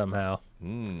 Somehow.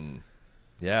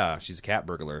 Yeah, she's a cat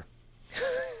burglar.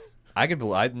 I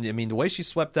mean, the way she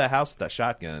swept that house with that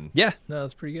shotgun. Yeah, no,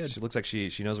 that's pretty good. She looks like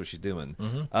she knows what she's doing.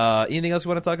 Anything else you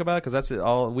want to talk about? Because that's it.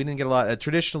 We didn't get a lot.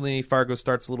 Traditionally, Fargo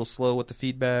starts a little slow with the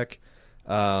feedback,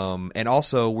 and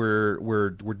also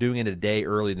we're doing it a day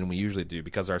earlier than we usually do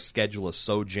because our schedule is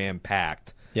so jam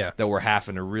packed. Yeah. That we're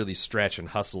having to really stretch and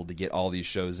hustle to get all these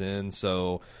shows in.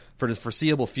 So for the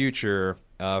foreseeable future,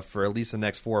 for at least the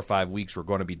next 4 or 5 weeks, we're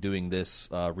going to be doing this,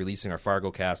 releasing our Fargo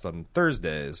cast on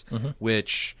Thursdays,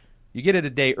 which. You get it a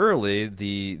day early.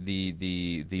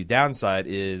 The downside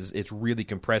is it's really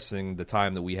compressing the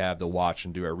time that we have to watch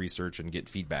and do our research and get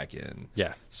feedback in.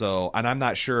 Yeah. So, and I'm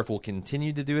not sure if we'll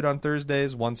continue to do it on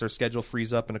Thursdays once our schedule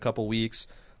frees up in a couple weeks,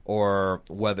 or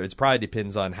whether it probably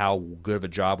depends on how good of a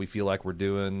job we feel like we're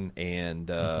doing and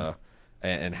how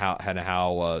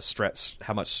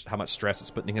much stress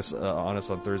it's putting us on us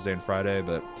on Thursday and Friday.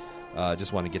 But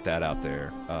just want to get that out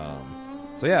there.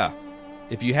 So yeah.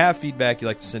 If you have feedback you'd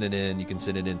like to send it in, you can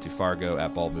send it in to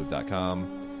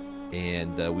fargo@baldmove.com,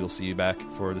 and we'll see you back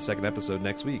for the second episode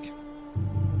next week.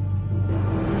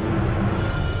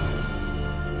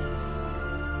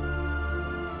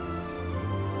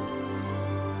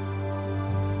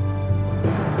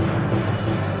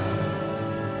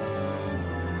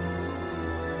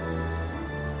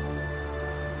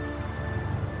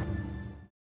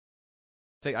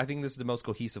 I think this is the most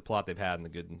cohesive plot they've had in the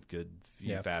good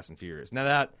Fast and Furious. Now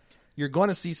that you're going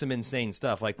to see some insane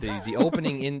stuff, like the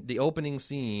opening the opening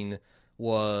scene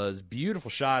was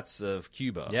beautiful shots of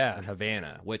Cuba and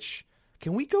Havana. Which,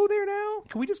 can we go there now?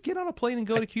 Can we just get on a plane and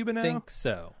go to Cuba now? I think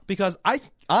so. Because I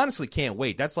honestly can't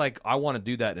wait. That's like, I want to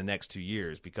do that in the next 2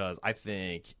 years because I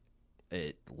think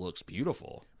it looks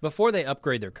beautiful. Before they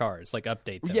upgrade their cars, like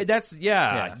update them.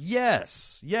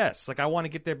 Yes. Like I want to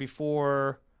get there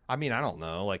before. I mean, I don't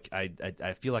know. Like, I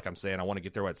feel like I'm saying I want to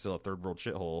get there while it's still a third world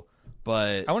shithole,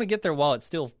 but I want to get there while it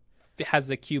still has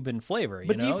the Cuban flavor.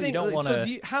 You know, you don't want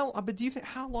to. How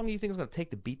long do you think it's going to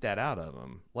take to beat that out of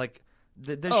them? Like,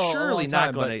 they're surely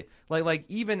not going to. Like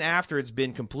even after it's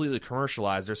been completely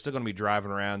commercialized, they're still going to be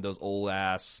driving around those old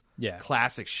ass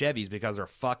classic Chevys because they're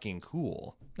fucking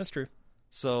cool. That's true.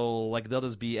 So, like, they'll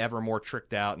just be ever more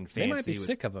tricked out and fancy. They might be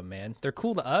sick of them, man. They're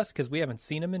cool to us because we haven't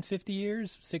seen them in 50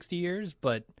 years, 60 years,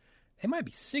 but they might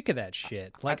be sick of that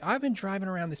shit. Like, I've been driving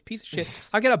around this piece of shit.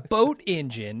 I got a boat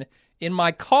engine in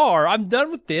my car. I'm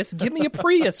done with this. Give me a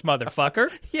Prius,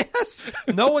 motherfucker. Yes.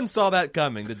 No one saw that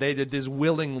coming, that they did this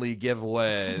willingly give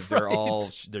away their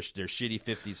their shitty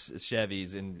 50s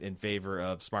Chevys in favor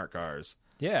of smart cars.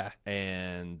 Yeah.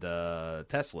 And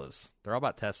Teslas. They're all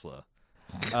about Tesla.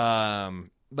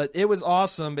 But it was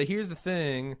awesome. But here's the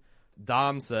thing.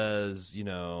 Dom says,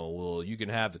 well, you can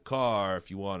have the car if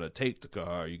you want to take the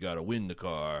car. You got to win the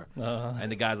car.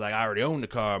 And the guy's like, I already own the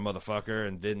car, motherfucker.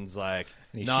 And Vin's like,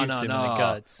 no, in the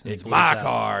guts, it's my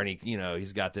car. And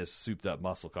he's got this souped up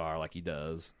muscle car like he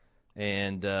does.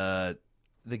 And the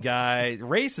guy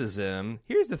races him.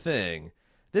 Here's the thing.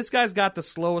 This guy's got the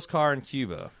slowest car in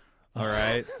Cuba. All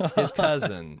right? His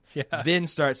cousin. Yeah. Vin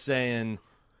starts saying,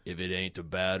 if it ain't the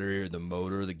battery or the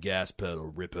motor or the gas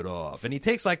pedal, rip it off. And he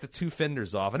takes like the 2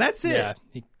 fenders off, and that's it. Yeah,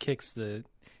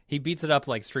 he beats it up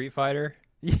like Street Fighter.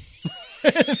 Like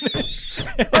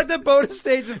the bonus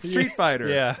stage of Street Fighter.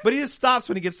 Yeah. But he just stops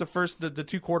when he gets the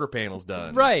 2 quarter panels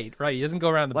done. Right. He doesn't go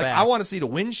around the back. I want to see the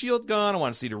windshield gone. I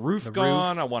want to see the roof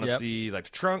gone. I want to see like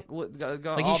the trunk gone.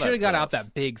 Like, he should have got out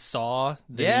that big saw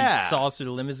that he saws through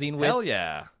the limousine with. Hell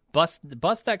yeah. Bust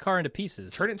that car into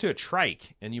pieces. Turn it into a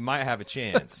trike, and you might have a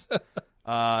chance.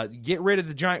 Get rid of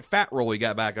the giant fat roll you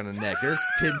got back on the neck. There's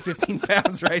 10, 15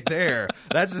 pounds right there.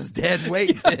 That's just dead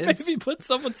weight, Vince. Maybe put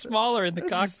someone smaller in the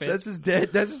cockpit. That's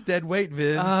just dead weight,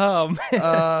 Vin. Man.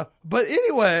 But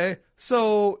anyway,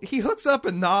 so he hooks up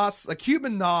a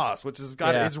Cuban NOS, which is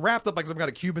it's wrapped up like some kind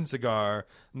of Cuban cigar,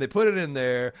 and they put it in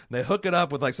there, and they hook it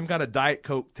up with like some kind of Diet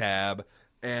Coke tab.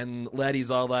 And Letty's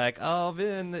all like, oh,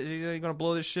 Vin, you going to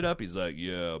blow this shit up? He's like,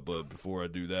 yeah, but before I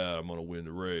do that, I'm going to win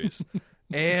the race.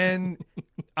 And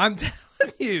I'm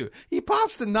telling you, he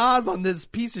pops the NOS on this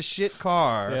piece of shit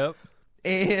car. Yep.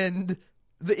 And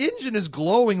the engine is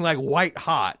glowing like white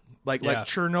hot, like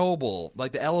Chernobyl.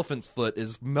 Like the elephant's foot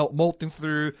is molting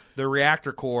through the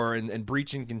reactor core and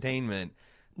breaching containment.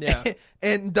 Yeah.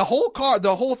 And the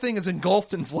whole thing is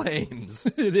engulfed in flames.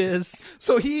 It is.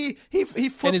 So he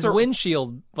flips, and his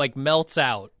windshield like melts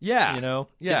out. Yeah.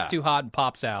 Gets too hot and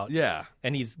pops out. Yeah.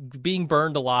 And he's being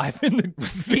burned alive in the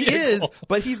vehicle. He is,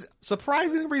 but he's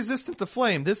surprisingly resistant to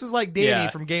flame. This is like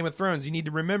Dany from Game of Thrones. You need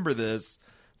to remember this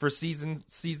for season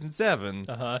 7.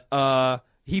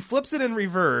 He flips it in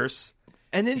reverse.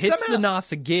 And then hits somehow, the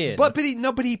NOS again. But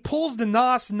he pulls the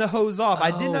NOS and the hose off.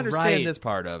 I didn't understand this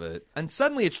part of it. And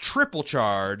suddenly it's triple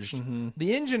charged. Mm-hmm.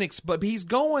 The engine but he's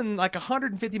going like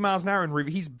 150 miles an hour in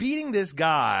reverse. He's beating this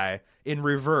guy in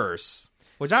reverse,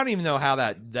 which I don't even know how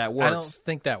that works. I don't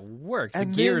think that works. The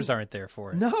gears aren't there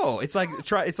for it. No, it's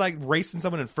like racing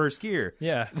someone in first gear.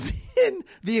 Yeah. Then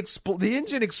the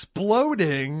engine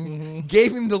exploding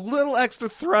gave him the little extra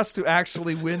thrust to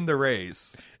actually win the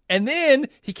race. And then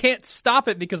he can't stop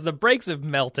it because the brakes have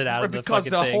melted out of the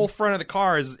fucking thing. Because the whole front of the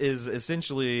car is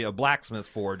essentially a blacksmith's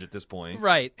forge at this point.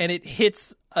 Right. And it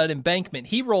hits an embankment.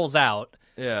 He rolls out.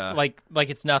 Yeah. Like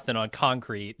it's nothing on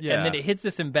concrete. Yeah. And then it hits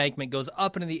this embankment, goes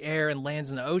up into the air, and lands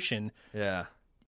in the ocean. Yeah.